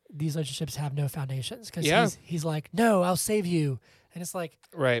 these relationships have no foundations because Yeah. he's like, no, I'll save you, and it's like,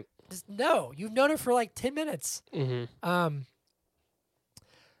 Right. just, no, you've known her for like 10 minutes. Mm-hmm.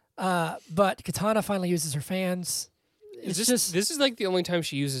 But Katana finally uses her fans. It's just This is like the only time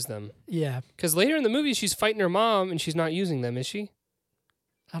she uses them. yeah. Because later in the movie, she's fighting her mom, and she's not using them, is she?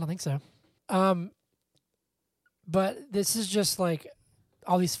 I don't think so. But this is just like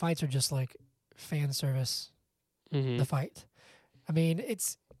all these fights are just like fan service. Mm-hmm. The fight. I mean,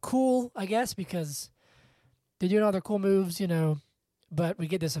 it's cool, I guess, because they're doing all their cool moves, you know. But we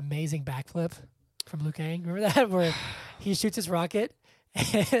get this amazing backflip from Liu Kang. Remember that where he shoots his rocket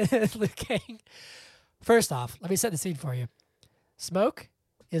and Liu Kang. First off, let me set the scene for you. Smoke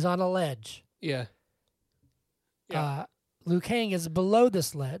is on a ledge. Yeah. Yeah. Liu Kang is below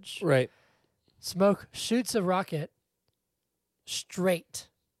this ledge. Right. Smoke shoots a rocket straight.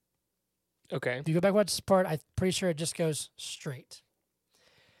 Okay. If you go back and watch this part, I'm pretty sure it just goes straight.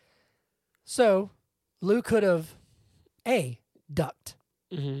 So, Liu could have A, ducked.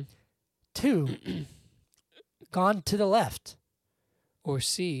 Mm-hmm. 2, gone to the left. Or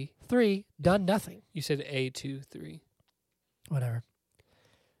C. 3, done nothing. You said A, 2, 3. Whatever.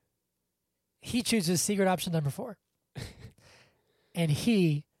 He chooses secret option number 4. And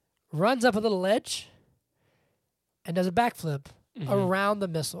he runs up a little ledge and does a backflip Mhm. around the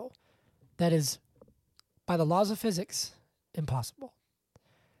missile. That is, by the laws of physics, impossible.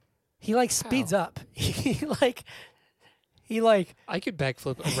 He like speeds up. He like I could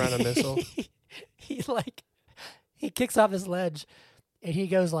backflip around a missile. he kicks off his ledge and he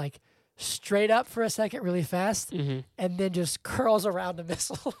goes like straight up for a second really fast Mm-hmm. and then just curls around the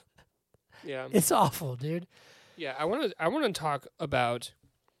missile. Yeah. It's awful, dude. Yeah. I want to talk about.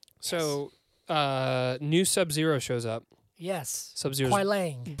 So, new Sub-Zero shows up. Yes. Sub-Zero's Kuai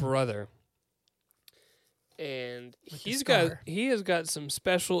Lang. brother. And With the he has got some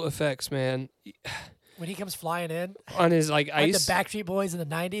special effects, man. When he comes flying in, On his like like ice. the Backstreet Boys in the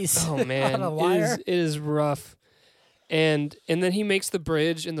 90s. Oh man, on a it wire. is rough. And then he makes the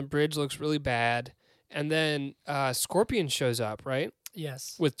bridge, and the bridge looks really bad. And then Scorpion shows up, right,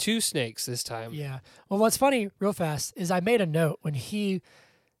 Yes. with 2 snakes this time. Yeah. Well, what's funny, real fast, is I made a note when he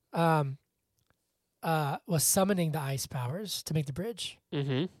was summoning the ice powers to make the bridge.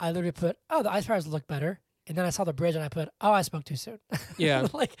 Mm-hmm. I literally put, "Oh, the ice powers look better," and then I saw the bridge and I put, "Oh, I spoke too soon." Yeah,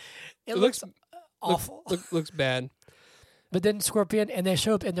 like it It looks looks- awful. looks bad. But then Scorpion, and they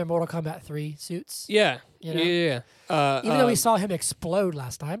show up in their Mortal Kombat 3 suits. Yeah, You know? yeah. Even though we saw him explode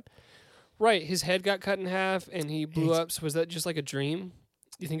last time. right, his head got cut in half, and he blew Ex- up. So was that just like a dream?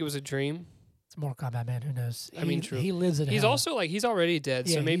 You think it was a dream? It's Mortal Kombat, man. Who knows? I mean, true. He lives in He's hell. also like he's already dead,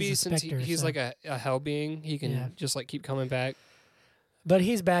 Yeah, so maybe he's a since specter, he's so- like a hell being, he can Yeah. just like keep coming back. But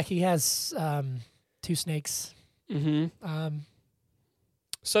he's back. He has 2 snakes. Mm-hmm.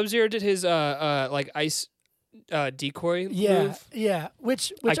 Sub-Zero did his like ice decoy Yeah, move. yeah.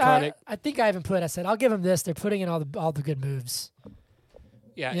 Which Iconic. I think I even put. I said I'll give him this. They're putting in all the good moves.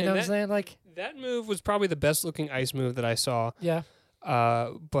 Yeah, You and know what I'm that, saying? Like, that move was probably the best looking ice move that I saw. yeah,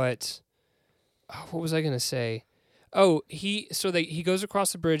 But what was I gonna say? Oh, he goes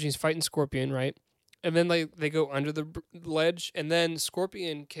across the bridge. And he's fighting Scorpion, right? And then they go under the ledge, and then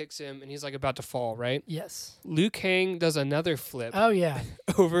Scorpion kicks him, and he's like about to fall, right? yes. Liu Kang does another flip Oh yeah,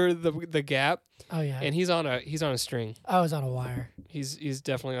 over the gap, oh yeah. and he's on a string. I was on a wire. He's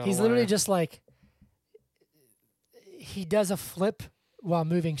definitely on. He's a literally wire. just like he does a flip while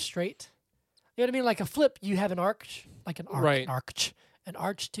moving straight. You know what I mean? Like a flip, you have an arch, like an arc, Right. an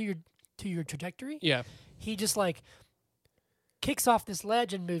arch to your trajectory. Yeah. He just like kicks off this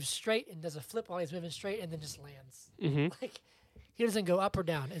ledge and moves straight and does a flip while he's moving straight and then just lands. Mm-hmm. Like he doesn't go up or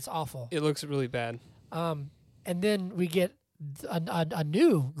down. It's awful. It looks really bad. And then we get a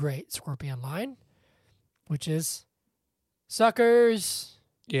new great Scorpion line, which is suckers.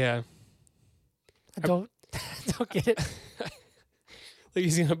 Yeah. I don't get it. Like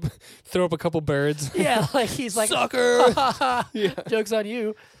he's gonna throw up a couple birds. Yeah, like he's like Sucker. Yeah. Joke's on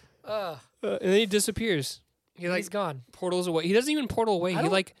you. And then he disappears. He like He's gone. portals away. He doesn't even portal away. I He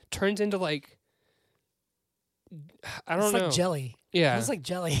don't- like turns into like I don't It's know. like jelly. Yeah. It's like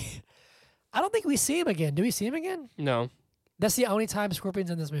jelly. I don't think we see him again. Do we see him again? No. That's the only time Scorpion's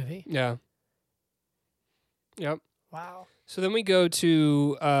in this movie. Yeah. Yep. Wow. So then we go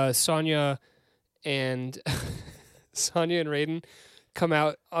to Sonya and Sonya and Raiden come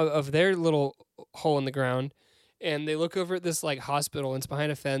out of their little hole in the ground, and they look over at this like hospital, and it's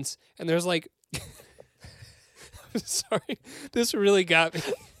behind a fence, and there's like I'm sorry, this really got me.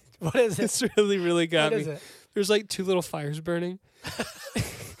 What is it? This really got What me. is it? There's like 2 little fires burning,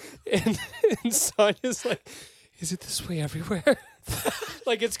 and Sonya's like, "Is it this way everywhere?"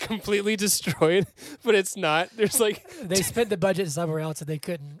 Like it's completely destroyed, but it's not. There's like They spent the budget somewhere else and they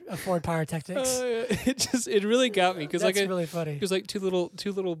couldn't afford pyrotechnics. it really got me because That's like really funny. there's like two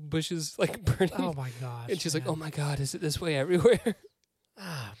little bushes like burning, Oh my gosh. and she's like, man. "Oh my god, is it this way everywhere?"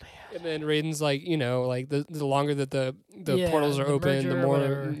 Ah, man. And then Raiden's like, like the longer that the Yeah, portals are the open, the merger or more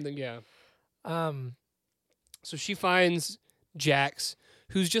whatever. yeah. Um, So she finds Jax,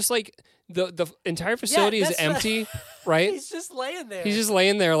 who's just like the entire facility is that's empty, right? he's just laying there. He's just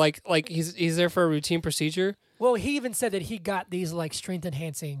laying there like he's there for a routine procedure, well, he even said that he got these like strength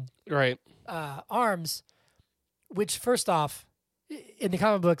enhancing right? arms, which first off, in the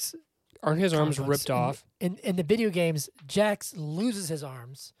comic books, Aren't his arms comic books, ripped off? in the video games, Jax loses his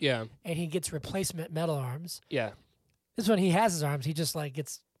arms Yeah, and he gets replacement metal arms. yeah, This one, he has his arms. He just like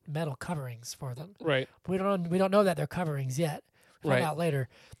gets metal coverings for them. right, We don't know that they're coverings yet. We'll find Right. out later.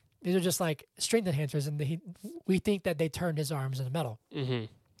 These are just like strength enhancers, and we think that they turned his arms into metal. mm-hmm.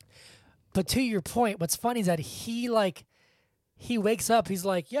 But to your point, what's funny is that he wakes up. He's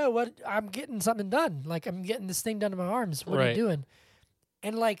like, "Yo, what? I'm getting something done. Like I'm getting this thing done in my arms. What are you Right. doing?"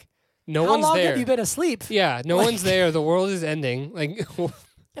 And like, No how one's long there. have you been asleep? Yeah, no Like- one's there. The world is ending. Like,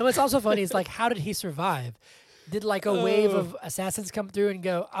 And what's also funny is like, how did he survive? Did like a wave Oh. of assassins come through and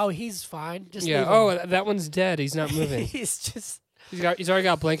go, "Oh, he's fine. Just yeah. leave him." Oh, that one's dead. He's not moving. he's just. He's already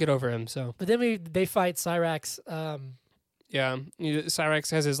got a blanket over him. So But then they fight Cyrax. yeah,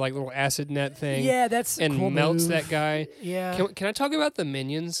 Cyrax has his like little acid net thing. Yeah, that's a and cool melts move. that guy. Yeah, Can I talk about the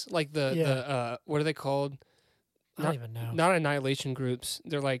minions? Like the Yeah. what are they called? I don't even know. Not annihilation groups.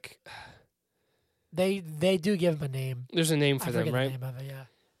 They're like They do give him a name. there's a name for I them, forget right? the name of it. Yeah.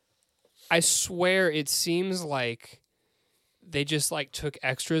 I swear it seems like they just like took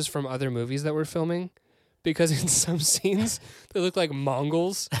extras from other movies that we're filming, because in some scenes they look like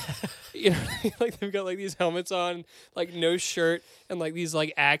Mongols. You know, what I mean? Like they've got like these helmets on, like no shirt, and like these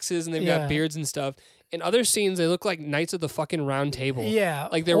like axes, and they've Yeah. got beards and stuff. In other scenes, they look like Knights of the fucking Round Table. Yeah,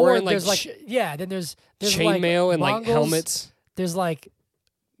 Like they're or wearing, like, there's then there's Chainmail like and like Mongols, helmets. There's like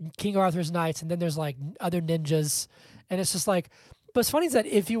King Arthur's knights, and then there's like other ninjas, and it's just like. But what's funny is that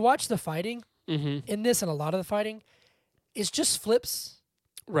if you watch the fighting Mm-hmm. in this, and a lot of the fighting, it's just flips.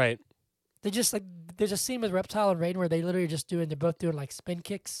 Right. They just like there's a scene with Reptile and Raiden where they're both doing like spin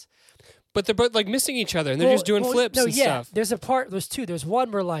kicks. But they're both like missing each other, and they're just doing flips no, and yeah. stuff. There's two. There's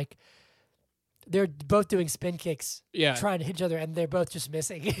one where like they're both doing spin kicks, Yeah. trying to hit each other, and they're both just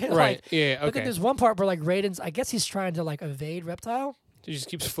missing. Like, Right. Yeah. But then Okay. there's one part where like Raiden's, I guess he's trying to like evade Reptile. He just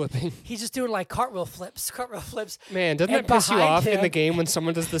keeps flipping. He's just doing like cartwheel flips. Man, doesn't And that piss you behind off in him- the game when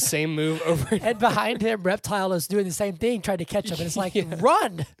someone does the same move over? And behind him, Reptile is doing the same thing, trying to catch him. And it's like, Yeah.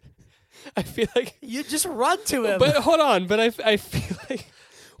 run! I feel like. You just run to him. But hold on. But I feel like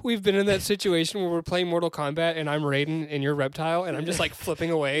we've been in that situation where we're playing Mortal Kombat, and I'm Raiden, and you're Reptile, and I'm just like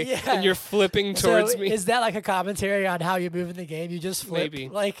flipping away, Yeah. and you're flipping So towards me. is that like a commentary on how you move in the game? You just flip? Maybe.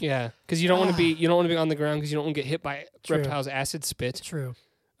 Like, Yeah, because you don't want to be on the ground because you don't want to get hit by True. Reptile's acid spit. true.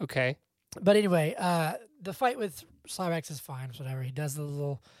 Okay. But anyway, the fight with Cyrax is fine. Whatever. He does the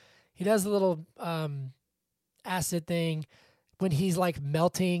little acid thing. When he's like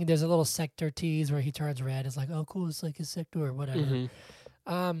melting, there's a little sector tease where he turns red. It's like, oh, cool. It's like a sector or whatever.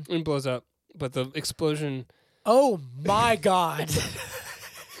 Mm-hmm. It blows up, but the explosion. Oh my god,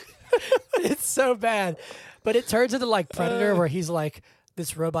 it's so bad. But it turns into like Predator, where he's like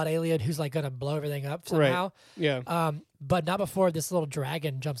this robot alien who's like gonna blow everything up Right. somehow. Yeah. But not before this little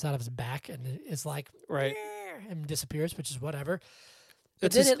dragon jumps out of his back and is like, Right. "Yeah," and disappears, which is whatever. But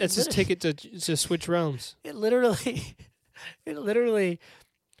It's then his, it's his ticket to switch realms. It literally, it literally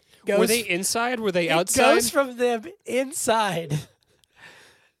goes. Were they inside? Were they it outside? goes from them inside,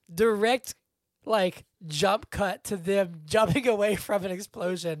 direct, like jump cut to them jumping away from an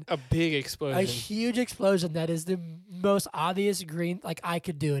explosion. A big A explosion. huge explosion that is the most obvious green. Like I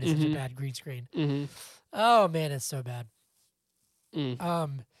could do it. It's such a Mhm. bad green screen. Mm-hmm. Oh man, it's so bad.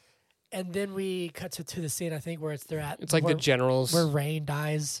 Mm. And then we cut to the scene. I think where they're at. It's like where, the generals. where Rain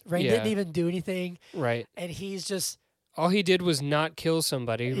dies. Rain Yeah. didn't even do anything, Right. and he's just All he did was not kill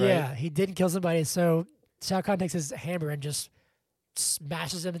somebody, right? yeah. He didn't kill somebody, so Shao Kahn takes his hammer and just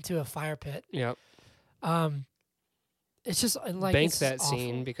smashes him into a fire pit. Yep. It's just and, like Bank it's that awful.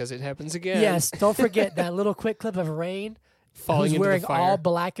 scene because it happens again. Yes, don't forget that little quick clip of Rain Falling who's into wearing the fire. all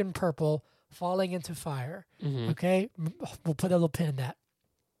black and purple, falling into fire. Mhm. Okay, we'll put a little pin in that.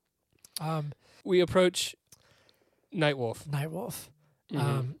 We approach Nightwolf. Nightwolf,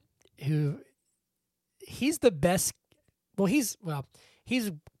 Mhm. who he's the best. He's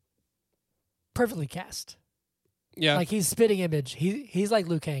perfectly cast. Yeah. Like he's spitting image. He's like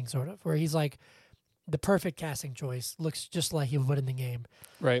Liu Kang sort of, where he's like the perfect casting choice. Looks just like he would in the game.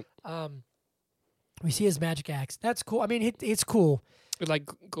 right. We see his magic axe. That's cool. I mean, it's cool. It like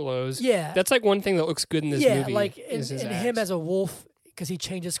glows. Yeah, That's like one thing that looks good in this yeah. movie. Like is his and him axe. as a wolf because he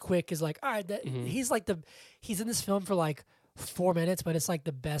changes quick is like all right. Mhm. He's in this film for like 4 minutes, but it's like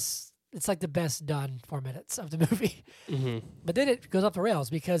the best. It's like the best done 4 minutes of the movie. Mhm. But then it goes off the rails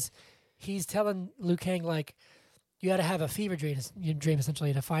because he's telling Liu Kang like you got to have a fever dream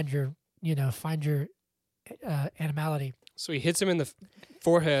essentially to find your animality. So he hits him in the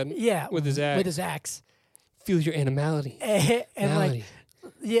forehead. Yeah, With his With axe. his axe. Feel your animality. And Malady. like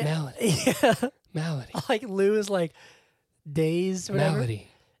yeah, Malady. yeah. Malady. Like Lou is like dazed, or whatever, Malady.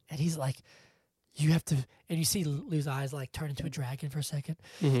 and he's like, you have to, and you see Lou's eyes like turn into a dragon for a second,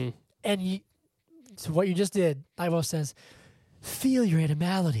 Mm-hmm. and so what you just did, Ivo says, feel your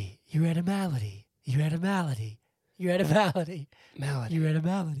animality, your animality, your animality, your animality, Malady. your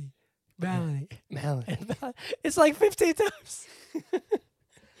animality, malady. Malady. It's like 15 times.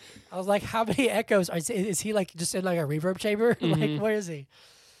 I was like, how many echoes? Is he like just in like a reverb chamber? Mhm. Like, where is he?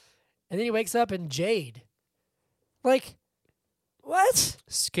 And then he wakes up in Jade. Like, what?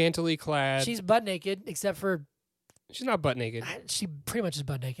 Scantily clad. She's butt naked, except for She's not butt naked. she pretty much is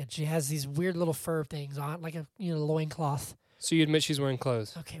butt naked. She has these weird little fur things on, like a loincloth. So you admit she's wearing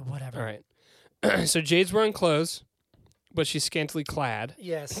clothes. Okay, whatever. All right. So Jade's wearing clothes, but she's scantily clad.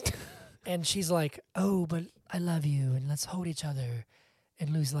 Yes. And she's like, oh, but I love you, and let's hold each other. And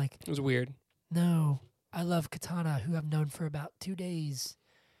Lou's like, It was weird. no, I love Katana, who I've known for about 2 days.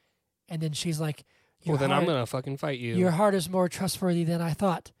 And then she's like, Well, then I'm heart- going to fucking fight you. your heart is more trustworthy than I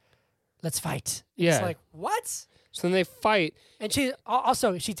thought. Let's fight. Yeah. It's like, what? So then they fight. And she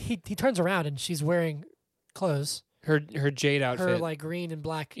also he turns around and she's wearing clothes, Her Jade outfit. her like green and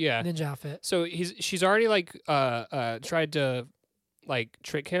black Yeah. ninja outfit. So she's already like tried to like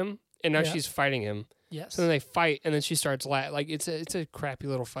trick him, and now Yeah. she's fighting him. Yes, So then they fight, and then she starts like it's a crappy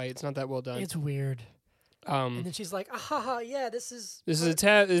little fight. It's not that well done. it's weird. And then she's like, ah, ha, ha, yeah, this is a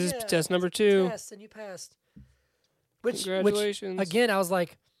test. This yeah, is test number it's a 2. test, and you passed. Which Congratulations. again, I was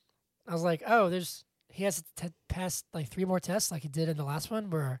like, oh, he has to pass like 3 more tests, like he did in the last one,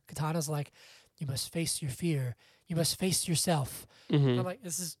 where Katana's like, you must face your fear, you must face yourself. Mhm. I'm like,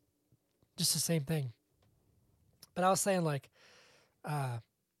 this is just the same thing. But I was saying like,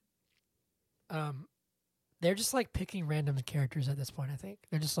 they're just like picking random characters at this point. I think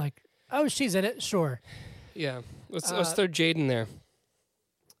they're just like, oh, she's in it, sure. Yeah. Let's throw Jade in there.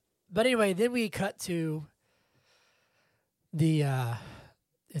 But anyway, then we cut to the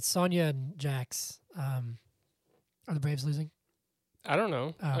it's Sonya and Jax. Are the Braves losing? I don't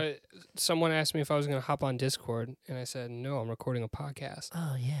know. Oh. Someone asked me if I was going to hop on Discord, and I said no. I'm recording a podcast.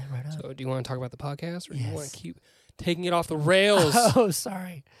 Oh yeah, right on. So do you want to talk about the podcast, or do you want Yes. to keep taking it off the rails? Oh,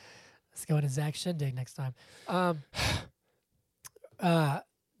 sorry. Let's go into Zach Shindig next time.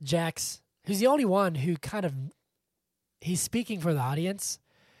 Jax, who's the only one who kind of he's speaking for the audience,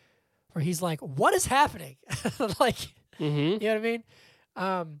 where he's like, "What is happening?" Like, Mm-hmm. you know what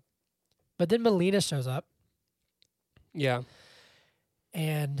I mean? But then Melina shows up, Yeah.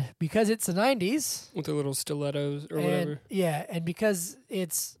 and because it's the '90s, With the little stilettos or and whatever. yeah, and because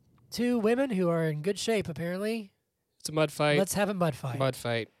it's 2 women who are in good shape, apparently, It's a mud fight. let's have a mud fight. Mud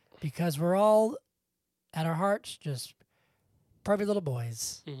fight. Because we're all, at our hearts, just perfect little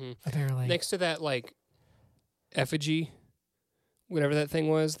boys, Mm-hmm. apparently. Next to that, like, effigy whatever that thing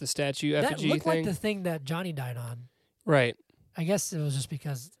was, the statue That effigy looked like thing. the thing that Johnny died on. Right. I guess it was just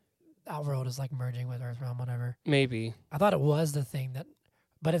because Outworld is like merging with Earthrealm, whatever. Maybe. I thought it was the thing that,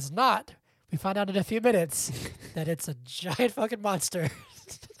 but it's not. We find out in a few minutes that it's a giant fucking monster.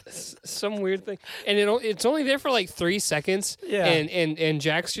 Some weird thing. And it's only there for like 3 seconds. Yeah. And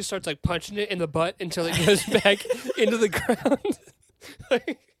Jax just starts like punching it in the butt until it goes back into the ground.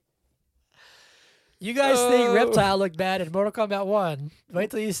 Like, You guys think Oh. Reptile looked bad in Mortal Kombat 1.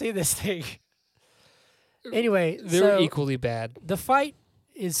 Wait till you see this thing. Anyway, they're so equally bad. the fight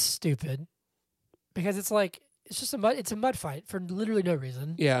is stupid because it's like it's just a mud fight for literally no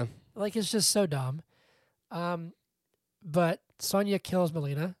reason. Yeah. Like it's just so dumb. But Sonya kills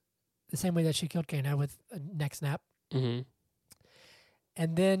Melina the same way that she killed Kano with a neck snap. Mm-hmm.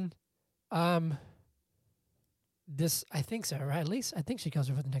 And then this I think so, right? At least I think she kills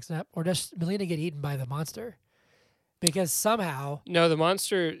her with the neck snap. Or does Melina get eaten by the monster? Because somehow No, the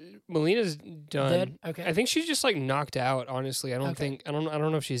monster Melina's done. dead. Okay. I think she's just like knocked out, honestly. I don't Okay. think I don't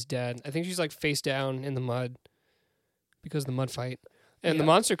know if she's dead. I think she's like face down in the mud because of the mud fight. And the Yeah.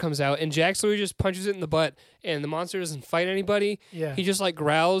 monster comes out and Jax literally just punches it in the butt and the monster doesn't fight anybody. yeah. He just like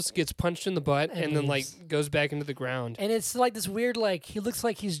growls, gets punched in the butt, And and then leaves. like goes back into the ground. And it's like this weird, like he looks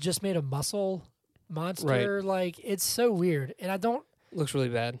like he's just made a muscle monster. Like it's so weird. And I don't Looks really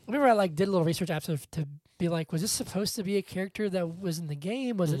bad. remember I like did a little research after to be like, was this supposed to be a character that was in the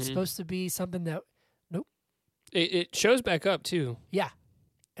game? Was it Mhm. supposed to be something that It shows back up too.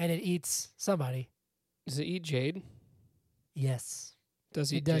 and it eats somebody? Does it eat Jade? Yes.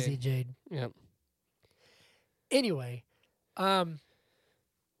 Does It eat does Jade? eat Jade. Yep. Anyway,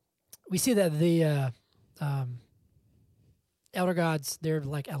 we see that the Elder Gods, they're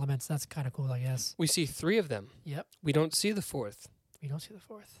like elements. That's kind of cool, I guess. We see 3 of them. Yep. We don't see the 4th. We don't see the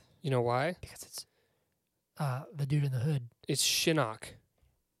 4th You know why? because it's the dude in the hood. It's Shinnok.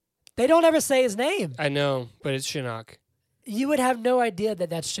 They don't ever say his name. I know, but it's Shinnok. You would have no idea that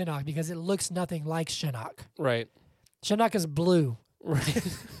that's Shinnok because it looks nothing like Shinnok. Right. Shinnok is blue.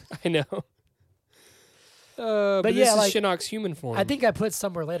 Right. I know. But But this yeah, is like, Shinnok's human form. I think I put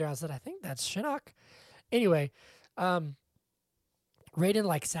somewhere later. I said, I think that's Shinnok. Anyway, Raiden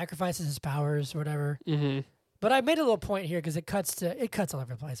like sacrifices his powers or whatever. Mm-hmm. But I made a little point here because it cuts all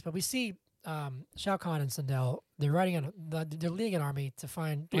over the place. But we see Shao Kahn and Sindel. They're they're leading an army to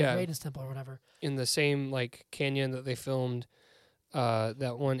find Yeah. Raiden's temple or whatever. In the same like canyon that they filmed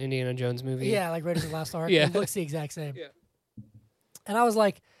that one Indiana Jones movie. Yeah, like Raiders of the Lost Ark. Yeah. It looks the exact same. Yeah. And I was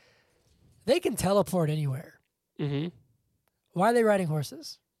like, they can teleport anywhere. Mm-hmm. Why are they riding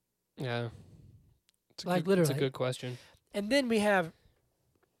horses? Yeah. It's Like, It's a literally. good question. And then we have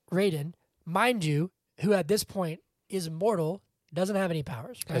Raiden, mind you, who at this point is mortal, doesn't have any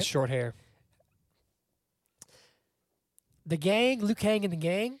powers. Has Right? short hair. The gang, Liu Kang and the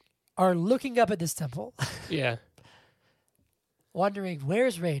gang, are looking up at this temple, Yeah. wondering,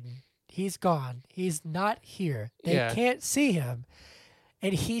 where's Raiden? He's gone. He's not here. They Yeah. can't see him.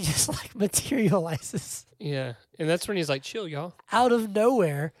 And he just like materializes Yeah. And that's when he's like, chill, y'all. out of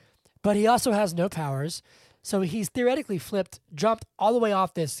nowhere, but he also has no powers. So he's theoretically jumped all the way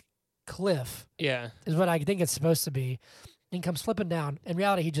off this cliff, Yeah. is what I think it's supposed to be, and comes flipping down. In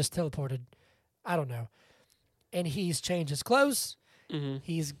reality, he just teleported. I don't know. And he's changed his clothes. Mm-hmm.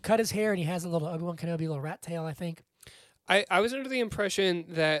 He's cut his hair, and he has a little Obi-Wan Kenobi little rat tail, I think. I was under the impression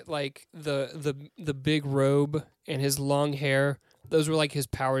that like the big robe and his long hair, those were like his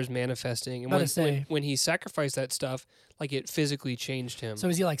powers manifesting. And About to say. when he sacrificed that stuff, like it physically changed him. So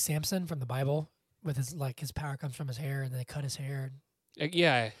is he like Samson from the Bible, with his power comes from his hair, and they cut his hair?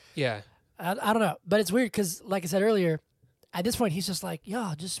 Yeah. Yeah. I don't know, but it's weird because, like I said earlier, at this point he's just like,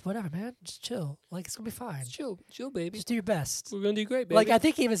 "Yo, just whatever, man, just chill. Like it's gonna be fine. Chill, baby. Just do your best." We're gonna do great, baby. Like I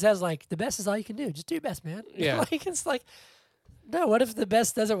think he even says like, "The best is all you can do. Just do your best, man." Yeah. Like it's like, no. What if the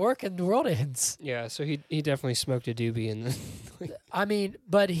best doesn't work and the world ends? Yeah, so he definitely smoked a doobie in the. I mean,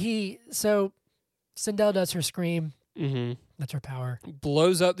 but so Sindel does her scream. Mm-hmm. That's her power.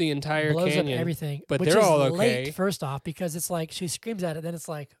 Blows up the entire Blows canyon. up everything. but which they're is all late, okay. first off, because it's like she screams at it, then it's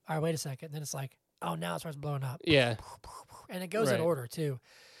like, all right, wait a second. Then it's like, oh, now it starts blowing up. Yeah. And it goes in Right. order too.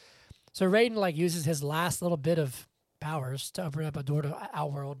 So Raiden like uses his last little bit of powers to open up a door to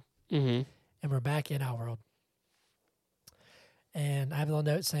Outworld, Mm-hmm. and we're back in Outworld. And I have a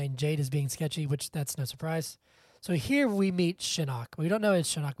little note saying Jade is being sketchy, which that's no surprise. So here we meet Shinnok. We don't know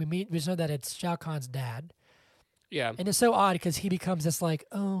it's Shinnok. We just know that it's Shao Kahn's dad. Yeah. And it's so odd because he becomes this like,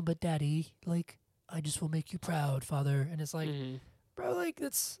 oh, but daddy, like, I just will make you proud, father. And it's like, Mhm. bro, like,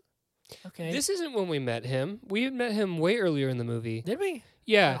 that's okay. This isn't when we met him. We had met him way earlier in the movie. Did we? I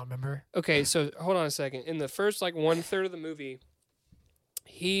Yeah. don't remember. Okay, so hold on a second. In the first like 1/3 of the movie,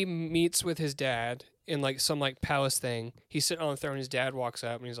 he meets with his dad in like some like palace thing. He's sitting on the throne. His dad walks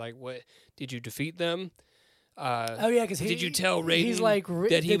up and he's like, "What? Did you defeat them? Oh yeah, because Did you tell Raiden he's like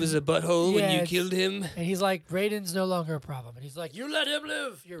that he was a butthole when you killed him?" And he's like, Raiden's no longer a problem. And he's like, you let him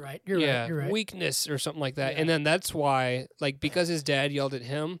live. You're right. You're right. You're right. Weakness or something like that. Yeah. And then that's why, like, because his dad yelled at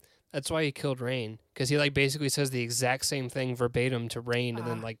him, that's why he killed Rain. Because he like basically says the exact same thing verbatim to Rain, and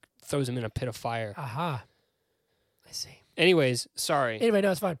then like throws him in a pit of fire. Aha. I see. Anyways, sorry. Anyway,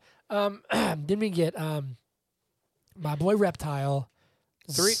 no, it's fine. Then we get my boy Reptile.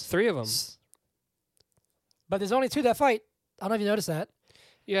 Three of them. But there's only two that fight. I don't know if you noticed that.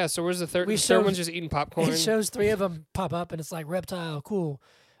 Yeah, so where's the third? We The showed- third one's just eating popcorn. It shows three of them pop up, and it's like Reptile, cool.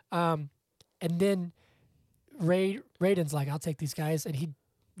 And then Raiden's like, I'll take these guys, and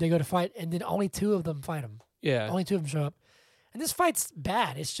they go to fight, and then only two of them fight him. Yeah. Only two of them show up, and this fight's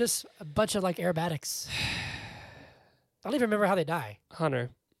bad. It's just a bunch of like aerobatics. I don't even remember how they die.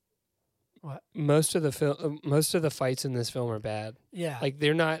 Hunter. What? Most of the fights in this film are bad. Yeah, Like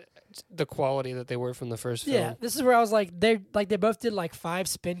they're not the quality that they were from the first film. yeah. This is where I was like, they both did like 5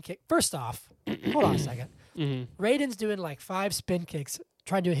 spin kick. First off, hold on a second. Mm-hmm. Raiden's doing like 5 spin kicks,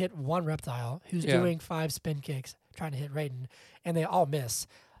 trying to hit one Reptile, who's Yeah. doing 5 spin kicks, trying to hit Raiden, and they all miss.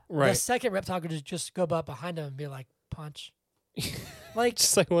 The Right. second Reptile could just go up behind him and be like, punch. Like,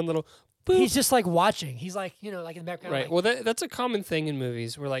 Just like one little boop. he's just like watching. He's like, like in the background. Right. Like, Well, that's a common thing in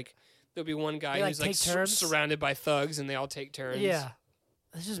movies where like there'll be one guy They, like, who's like take turns? surrounded by thugs and they all take turns. yeah.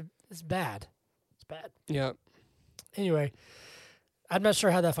 It's bad. It's bad. Yeah. Anyway, I'm not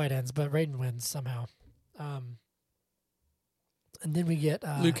sure how that fight ends, but Raiden wins somehow. And then we get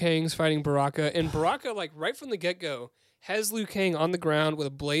Liu Kang's fighting Baraka, and Baraka, like right from the get go, has Liu Kang on the ground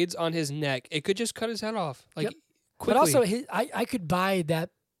with blades on his neck. It could just cut his head off, like Yep. quickly. But also, I could buy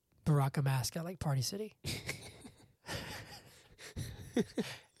that Baraka mask at like Party City.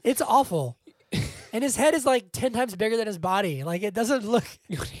 It's awful, and his head is like 10 times bigger than his body. Like it doesn't look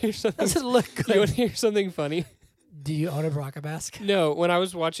You want to hear something? doesn't look You want good. to hear something funny? Do you own a Baraka mask? No. When I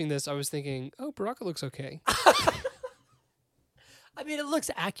was watching this, I was thinking, "Oh, Baraka looks okay." I mean, it looks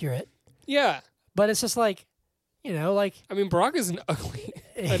accurate, Yeah. but it's just like, like I mean, Baraka's an ugly,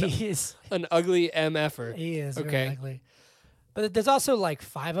 he is. an ugly MFer. He is very Okay. ugly. But there's also like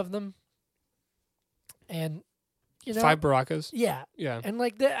 5 of them, and 5 Barakas. Yeah, Yeah. and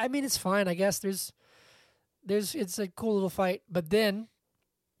like I mean, it's fine. I guess there's it's a cool little fight. But then,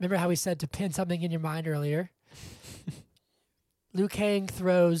 remember how we said to pin something in your mind earlier? Liu Kang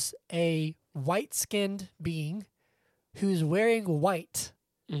throws a white-skinned being who's wearing white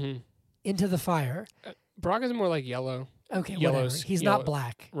Mm-hmm. into the fire. Baraka's more like yellow. Okay, Yellow whatever. s- He's yellow- not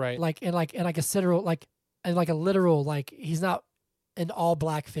black, Right. like in a literal like he's not an all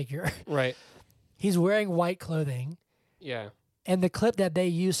black figure. Right. He's wearing white clothing, Yeah. and the clip that they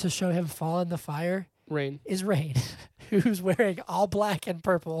use to show him fall in the fire Rain. is Rain, who's wearing all black and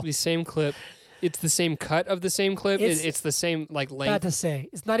purple. The same clip. It's the same cut of the same clip. It's the same like Not length. to say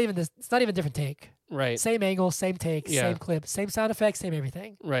it's not even this. It's not even a different take. Right. Same angle, same take, Yeah. same clip, same sound effects, same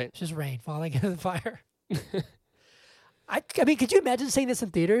everything. Right. It's just Rain falling into the fire. I mean, could you imagine seeing this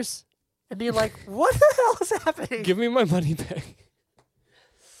in theaters and being like, "What the hell is happening?" Give me my money back.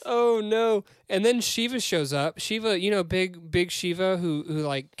 Oh no! And then Shiva shows up. Shiva, big Shiva who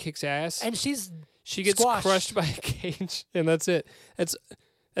like kicks ass. And she gets squashed. crushed by a cage, and that's it. That's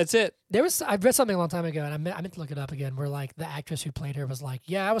it. I read something a long time ago, and I meant to look it up again, where like the actress who played her was like,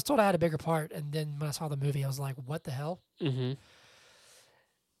 "Yeah, I was told I had a bigger part," and then when I saw the movie, I was like, "What the hell?" Mm-hmm.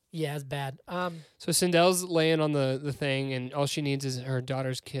 Yeah, it's bad. So Sindel's laying on the thing, and all she needs is her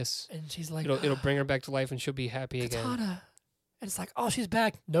daughter's kiss. And she's like, It'll bring her back to life, and she'll be happy again. Katana. And it's like, "Oh, she's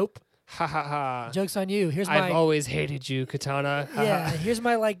back." Nope. Ha ha ha! Joke's on you. Here's my I've always hated you, Katana. Ha, yeah. ha. Here's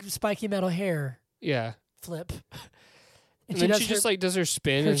my like spiky metal hair Yeah. flip. And then she just like does her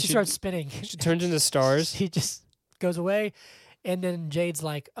spin, and she starts spinning. she turns into stars. She just goes away, and then Jade's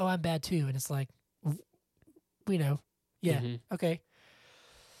like, "Oh, I'm bad too," and it's like, we know, yeah, Mhm. okay.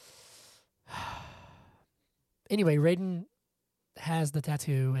 Anyway, Raiden has the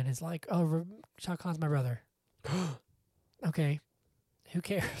tattoo and is like, "Oh, Shao Kahn's my brother." Okay, who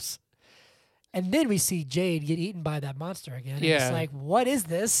cares? And then we see Jade get eaten by that monster again. And Yeah. it's like, what is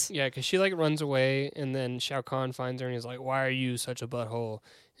this? Yeah, because she like runs away, and then Shao Kahn finds her, and he's like, "Why are you such a butthole?"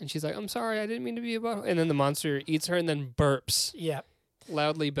 And she's like, "I'm sorry, I didn't mean to be a butthole." And then the monster eats her, and then burps, Yeah.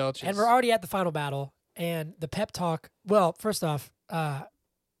 loudly belches. And we're already at the final battle, and the pep talk. Well, first off,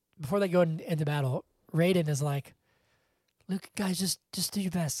 before they go into battle, Raiden is like, "Look, guys, just do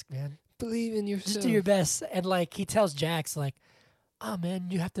your best, man. believe in yourself. Just do your best." And like he tells Jax, like, oh man,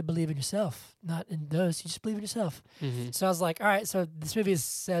 you have to believe in yourself, not in those. You just believe in yourself. Mm-hmm. So I was like, all right. So this movie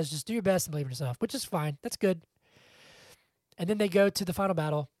says just do your best and believe in yourself, which is fine. That's good. And then they go to the final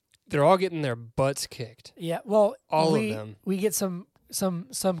battle. They're all getting their butts kicked. Yeah. Well, All of them. We get some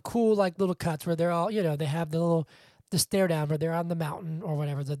cool like little cuts where they're all, they have the stare down where they're on the mountain or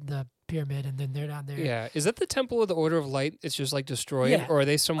whatever, the pyramid, and then they're down there. Yeah. Is that the Temple of the Order of Light? It's just like destroyed, Yeah. or are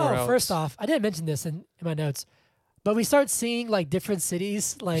they somewhere else? First off, I didn't mention this in my notes, but we start seeing like different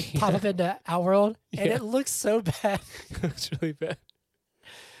cities like pop up into Outworld, and Yeah. it looks so bad. It's really bad.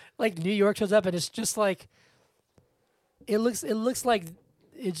 Like New York shows up, and it's just like it looks like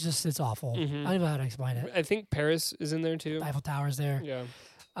it's awful. Mhm. I don't even know how to explain it. I think Paris is in there too. Eiffel Tower's there.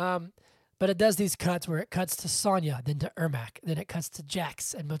 Yeah. But it does these cuts where it cuts to Sonya, then to Ermac, then it cuts to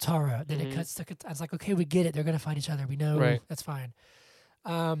Jax and Motaro, then it cuts to. I was like, okay, we get it. They're gonna fight each other. We know. Right. That's fine.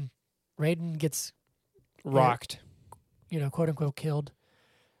 Raiden gets, Rocked. quote unquote killed.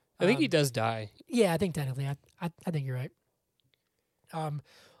 I think he does die. Yeah, I think technically, I think you're right.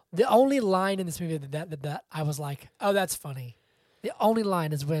 The only line in this movie that I was like, oh, that's funny. The only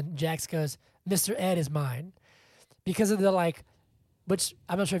line is when Jax goes, "Mr. Ed is mine," because of the which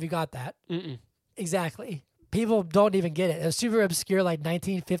I'm not sure if you got that. Mm-mm. Exactly. People don't even get it. A super obscure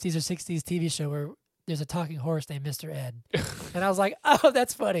 1950s or 60s TV show where there's a talking horse named Mr. Ed, and I was like, oh,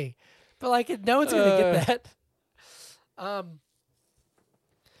 that's funny, but no one's gonna get that.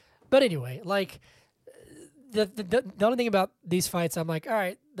 But anyway, the only thing about these fights, I'm like, all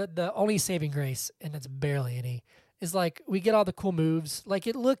right, the only saving grace, and it's barely any, is we get all the cool moves.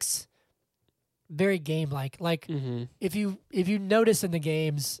 It looks very game-like. Mm-hmm. If you notice in the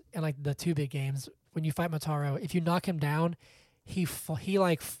games, and the two big games, when you fight Motaro, if you knock him down, he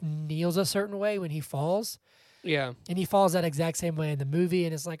kneels a certain way when he falls, Yeah. and he falls that exact same way in the movie,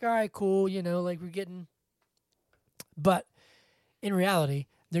 and it's all right, cool, we're getting. But in reality,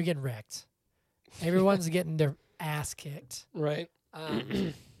 they're getting wrecked. Everyone's getting their ass kicked. Right.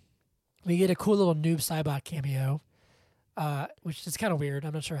 We get a cool little Noob Saibot cameo, which is kind of weird.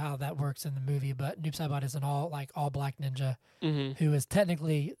 I'm not sure how that works in the movie, but Noob Saibot is an all black ninja Mm-hmm. who is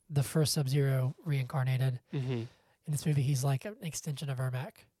technically the first Sub-Zero reincarnated. Mm-hmm. In this movie, he's like an extension of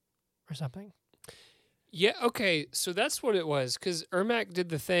Ermac or something. Yeah. Okay. So that's what it was. Because Ermac did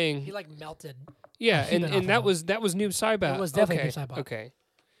the thing. He melted. Yeah, he and, went off and that of him. was Noob Saibot. It was definitely okay. Noob Saibot. Okay.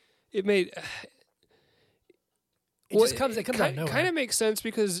 It made. It just comes out of nowhere. Kind of makes sense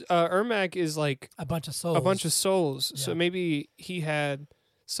because Ermac is like a bunch of souls. a bunch of souls. So Yeah. maybe he had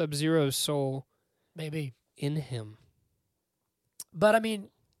Sub-Zero's soul maybe. in him. But I mean,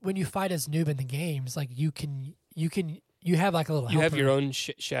 when you fight as Noob in the games, you have a little helper. You have your own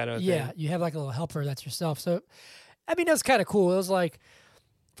shadow Yeah, thing. you have a little helper that's yourself. So, I mean, that's kind of cool. It was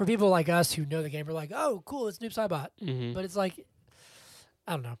for people like us who know the game, we're like, oh, cool, it's Noob Saibot. Mm-hmm. But it's I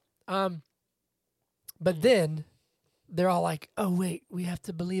don't know. But then they're all like, oh, wait, we have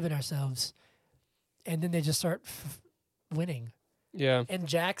to believe in ourselves. And then they just start winning. Yeah. And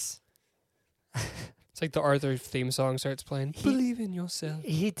Jax, It's like the Arthur theme song starts playing. Believe in yourself.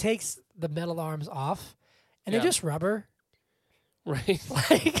 he takes the metal arms off, and Yeah. they're just rubber. Right.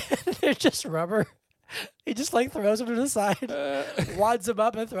 They're just rubber. He just throws them to the side, wads them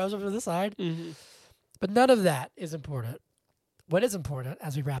up and throws them to the side. Mm-hmm. But none of that is important. What is important,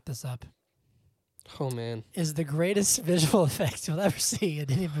 as we wrap this up, Oh man. is the greatest visual effects you'll ever see in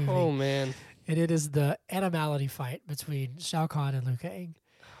any movie. Oh man. And it is the animality fight between Shao Kahn and Liu Kang.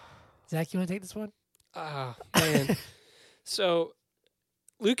 Zach, you want to take this one? Ah man. So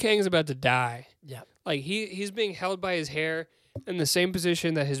Liu Kang's about to die. Yeah. He's being held by his hair in the same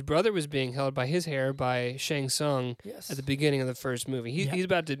position that his brother was being held by his hair by Shang Tsung Yes. at the beginning of the first movie. Yep. He's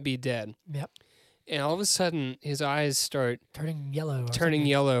about to be dead. Yep. And all of a sudden his eyes start Turning yellow. Or turning something.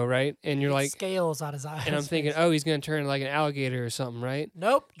 yellow, right? And you're like, scales on his eyes. and I'm thinking, oh, he's going to turn like an alligator or something, right?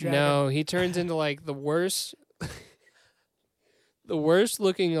 Nope. Dragon. No, he turns into the worst the worst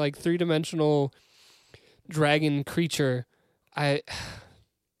looking three-dimensional dragon creature.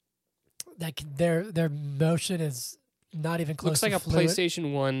 Their motion is not even close Looks like to a fluid.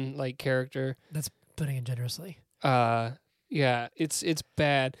 PlayStation 1 character. That's putting it generously. Yeah, it's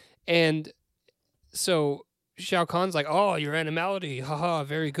bad. And so Shao Kahn's like, "Oh, your animality, haha,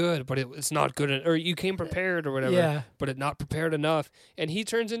 very good, but it's not good, or you came prepared or whatever, Yeah. but it not prepared enough." And he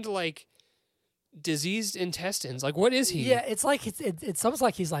turns into diseased intestines. What is he? Yeah, it's it's almost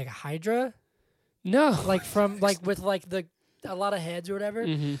like he's like Hydra, No. from with a lot of heads or whatever.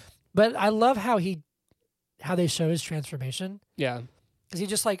 Mm-hmm. But I love how they show his transformation, Yeah. because he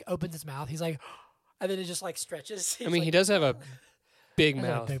just opens his mouth. He's like, and then it just stretches. I mean, he does have a big He has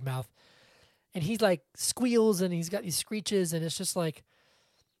a mouth. big mouth. and he like squeals and he's got these screeches, and it's just like,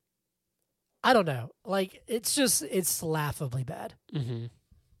 I don't know, like it's laughably bad. Mm-hmm.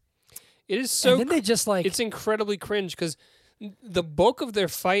 It is so. And then they just like it's incredibly cringe because the bulk of their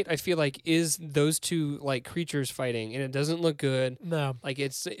fight, I feel like, is those two like creatures fighting, and it doesn't look good. no. Like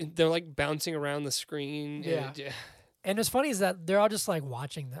they're like bouncing around the screen. Yeah. And what's funny is that they're all just like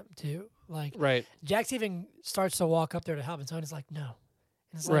watching them too. Like Right. Jax even starts to walk up there to help, and Tony's like, no.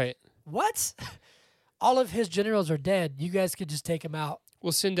 And it's like, Right. what? All of his generals are dead. You guys could just take him out.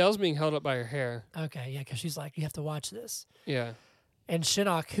 Well, Sindel's being held up by her hair. Okay, yeah, because she's like, you have to watch this. Yeah. And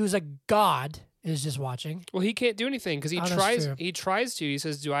Shinnok, who's a god, is just watching. Well, he can't do anything because he Oh, that's tries. true. He tries to. He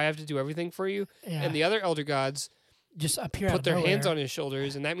says, "Do I have to do everything for you?" Yeah. And the other elder gods just appear out put of their hands nowhere. on his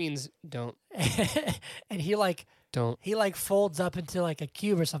shoulders, and that means don't. And he like folds up into like a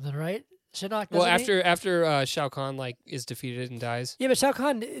cube or something, right? Shinnok. Well, doesn't he? after Shao Kahn like is defeated and dies. Yeah, but Shao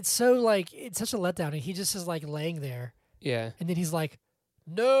Kahn, it's so like it's such a letdown, and he just is like laying there, Yeah. and then he's like,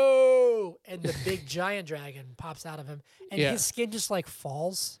 "No!" and the big giant dragon pops out of him, and Yeah. his skin just like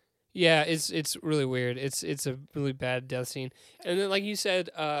falls. Yeah, it's really weird. It's a really bad death scene. And then like you said,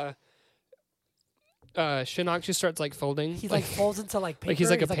 Shinnok just starts like folding. He like folds into like paper. like he's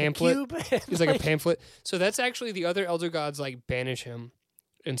like a pamphlet. cube, He's like a pamphlet. So that's actually the other elder gods like banish him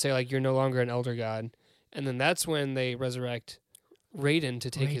and say like you're no longer an elder god. And then that's when they resurrect Raiden to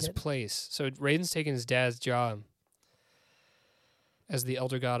take his Raiden. place. So Raiden's taking his dad's job as the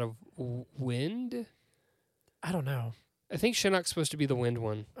elder god of wind. I don't know. I think Shinnok's supposed to be the wind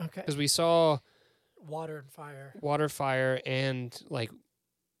one Okay, because we saw water and fire. water, fire, and like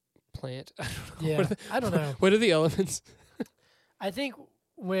plant. I don't know. Yeah, I don't know. What are the elements? I think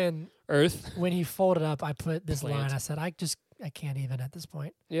when Earth. he folded up, I put this Plant. line. I said, I can't even at this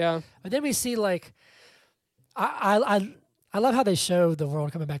point. Yeah. But then we see like, I love how they show the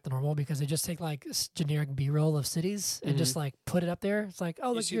world coming back to normal because they just take like generic B-roll of cities and just like put it up there. It's like,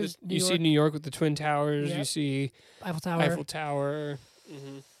 oh, look, here's New York, see New York with the Twin Towers. Yep. You see Eiffel Tower. Eiffel Tower.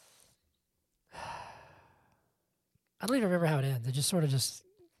 Mm-hmm. I don't even remember how it ends. It just sort of just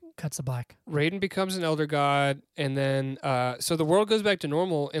cuts to black. Raiden becomes an elder god, and then so the world goes back to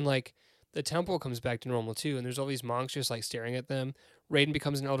normal, and like the temple comes back to normal too. And there's all these monks just like staring at them. Raiden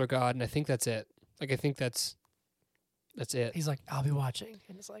becomes an elder god, and I think that's it. Like I think that's it. He's like, I'll be watching.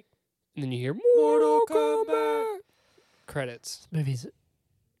 And it's like, And then you hear Mortal Kombat credits. this movie's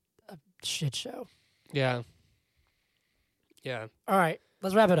a shit show. Yeah. Yeah. All right,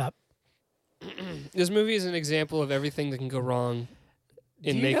 let's wrap it up. This movie is an example of everything that can go wrong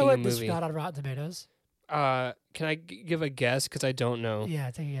in Do you making know a what this movie. got on Rotten Tomatoes? Can I give a guess? Because I don't know.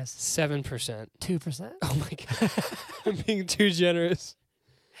 Yeah, take a guess. 7%. 2%. Oh my god. I'm being too generous.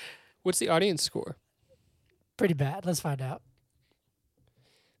 What's the audience score? Pretty bad. Let's find out.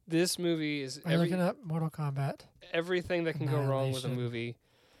 This movie is Are you looking up Mortal Kombat? everything that can go wrong with a Annihilation.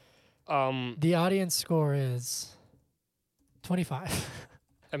 movie. The audience score is 25.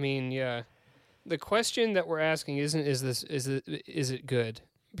 I mean, yeah. The question that we're asking is it good?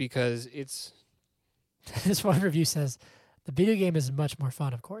 Because it's This one review says, the video game is much more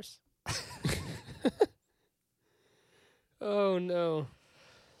fun, of course. oh no.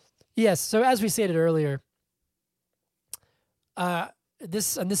 Yes, so as we stated earlier, on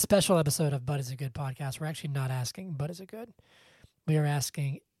this special episode of But Is It Good podcast, we're actually not asking, but is it good? We are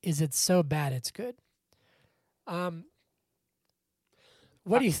asking, is it so bad it's good? What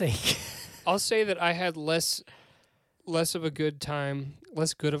do you think? I'll say that I had less of a good time,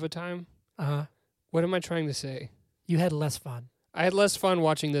 less good of a time. Uh-huh. What am I trying to say? You had less fun. I had less fun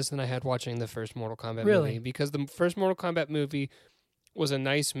watching this than I had watching the first Mortal Kombat Really? movie because the first Mortal Kombat movie was a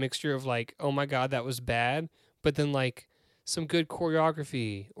nice mixture of like, oh my god, that was bad, but then like some good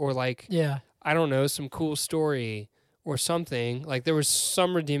choreography or like Yeah. I don't know, some cool story or something. Like there was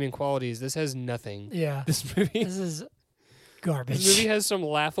some redeeming qualities. This has nothing. Yeah. This movie This is garbage. This movie has some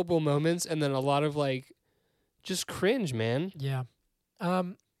laughable moments and then a lot of like just cringe, man. Yeah.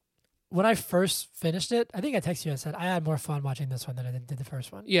 When I first finished it, I think I texted you. I said I had more fun watching this one than I did the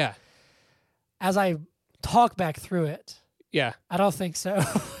first one. Yeah. As I talk back through it, Yeah. I don't think so.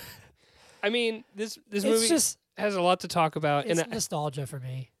 I mean, this It's movie just has a lot to talk about. it's And nostalgia for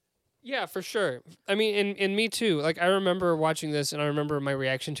me. yeah, for sure. I mean, and me too. Like I remember watching this and I remember my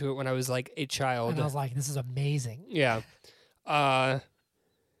reaction to it when I was like a child. And I was like, this is amazing. Yeah. I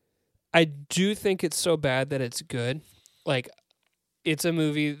do think it's so bad that it's good. Like it's a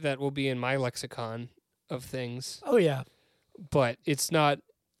movie that will be in my lexicon of things, Oh yeah. but it's not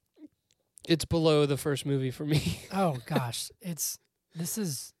it's below the first movie for me. Oh gosh. This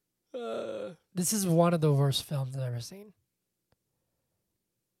is one of the worst films I've ever seen.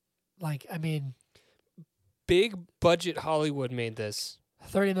 Like, I mean, Big budget Hollywood made this.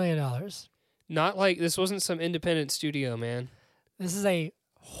 $30 million. Not like this wasn't some independent studio, man. This is a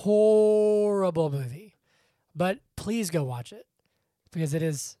horrible movie, but please go watch it because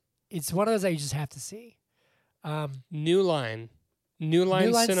it's one of those that you just have to see. New Line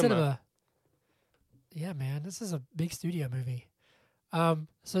Cinema. Yeah, man, this is a big studio movie.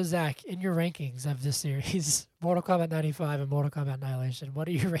 So Zach, in your rankings of this series, Mortal Kombat 95 and Mortal Kombat Annihilation, what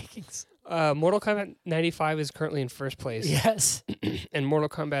are your rankings? Mortal Kombat 95 is currently in first place. Yes. And Mortal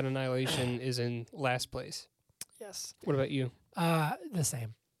Kombat Annihilation is in last place. Yes. What about you? The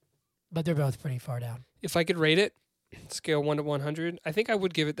same. But they're both pretty far down. If I could rate it, scale 1 to 100, I think I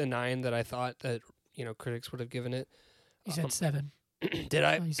would give it the 9 that I thought that, critics would have given it. You said 7. Did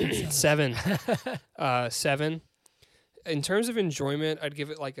I? Oh, you said 7. 7. In terms of enjoyment, I'd give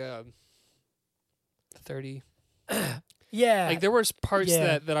it like a 30. Yeah. Like there were parts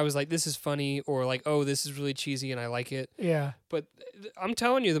Yeah. that I was like, this is funny, or like, oh, this is really cheesy and I like it. Yeah. But I'm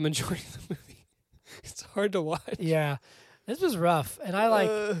telling you, the majority of the movie, it's hard to watch. Yeah. This was rough. And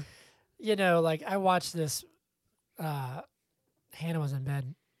I I watched this. Hannah was in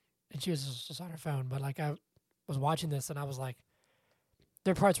bed and she was just on her phone, but like I was watching this and I was like,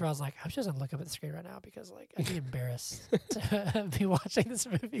 there are parts where I was like, I'm just gonna look up at the screen right now because like I'd be embarrassed to be watching this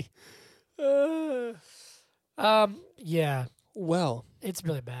movie. Yeah, Well, it's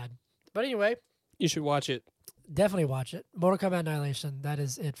really bad. But anyway, you should watch it. definitely watch it. Mortal Kombat Annihilation. That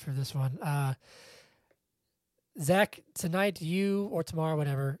is it for this one. Zach, tonight you or tomorrow,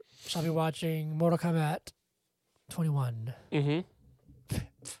 whatever, shall be watching Mortal Kombat 21. Mm-hmm.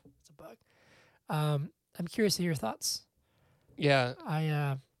 It's a bug. I'm curious to hear your thoughts. Yeah.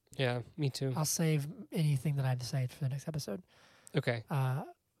 Yeah, Me too. I'll save anything that I have to say for the next episode. Okay.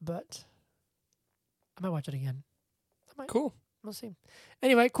 But I might watch it again. Cool. We'll see.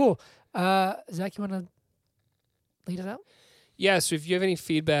 Anyway, cool. Zach, you want to lead us out? Yeah. So if you have any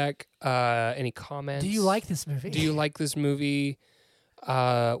feedback, any comments, Do you like this movie? Do you like this movie?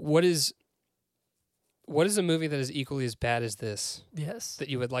 What is a movie that is equally as bad as this Yes. that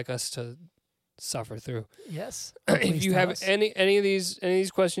you would like us to suffer through? Yes. If Please you tell have us. any of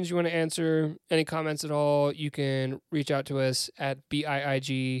these questions you want to answer, any comments at all, you can reach out to us at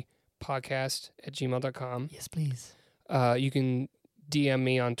biigpodcast@gmail.com. Yes, please. You can DM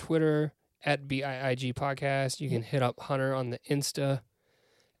me on Twitter at biigpodcast. You can hit up Hunter on the Insta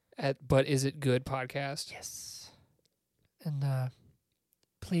at But Is It Good Podcast. Yes. And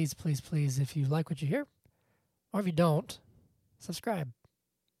please, please, please, if you like what you hear, or if you don't, subscribe.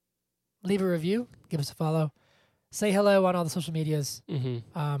 Leave a review. Give us a follow. Say hello on all the social medias.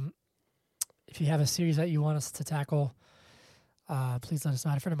 Mm-hmm. If you have a series that you want us to tackle, please let us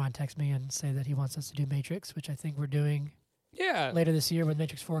know. A friend of mine texted me and say that he wants us to do Matrix, which I think we're doing Yeah. later this year when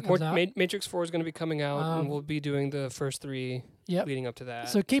Matrix 4 comes out. Matrix 4 is going to be coming out, and we'll be doing the first 3 Yep. leading up to that.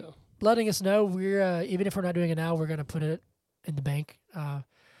 So keep letting us know. We're even if we're not doing it now, we're going to put it in the bank.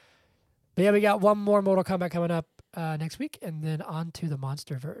 But yeah, we got one more Mortal Kombat coming up next week, and then on to the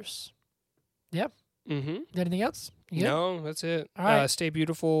MonsterVerse. Yep. Mm-hmm. Anything else? You good? No, that's it. All right. Stay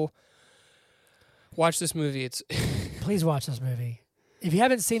beautiful. Watch this movie. It's Please watch this movie. If you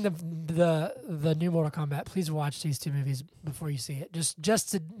haven't seen the new Mortal Kombat, please watch these two movies before you see it,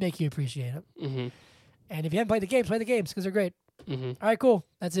 just to make you appreciate them. mm-hmm. And if you haven't played the games, play the games because they're great. Mm-hmm. All right, cool.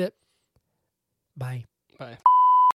 That's it. Bye. Bye.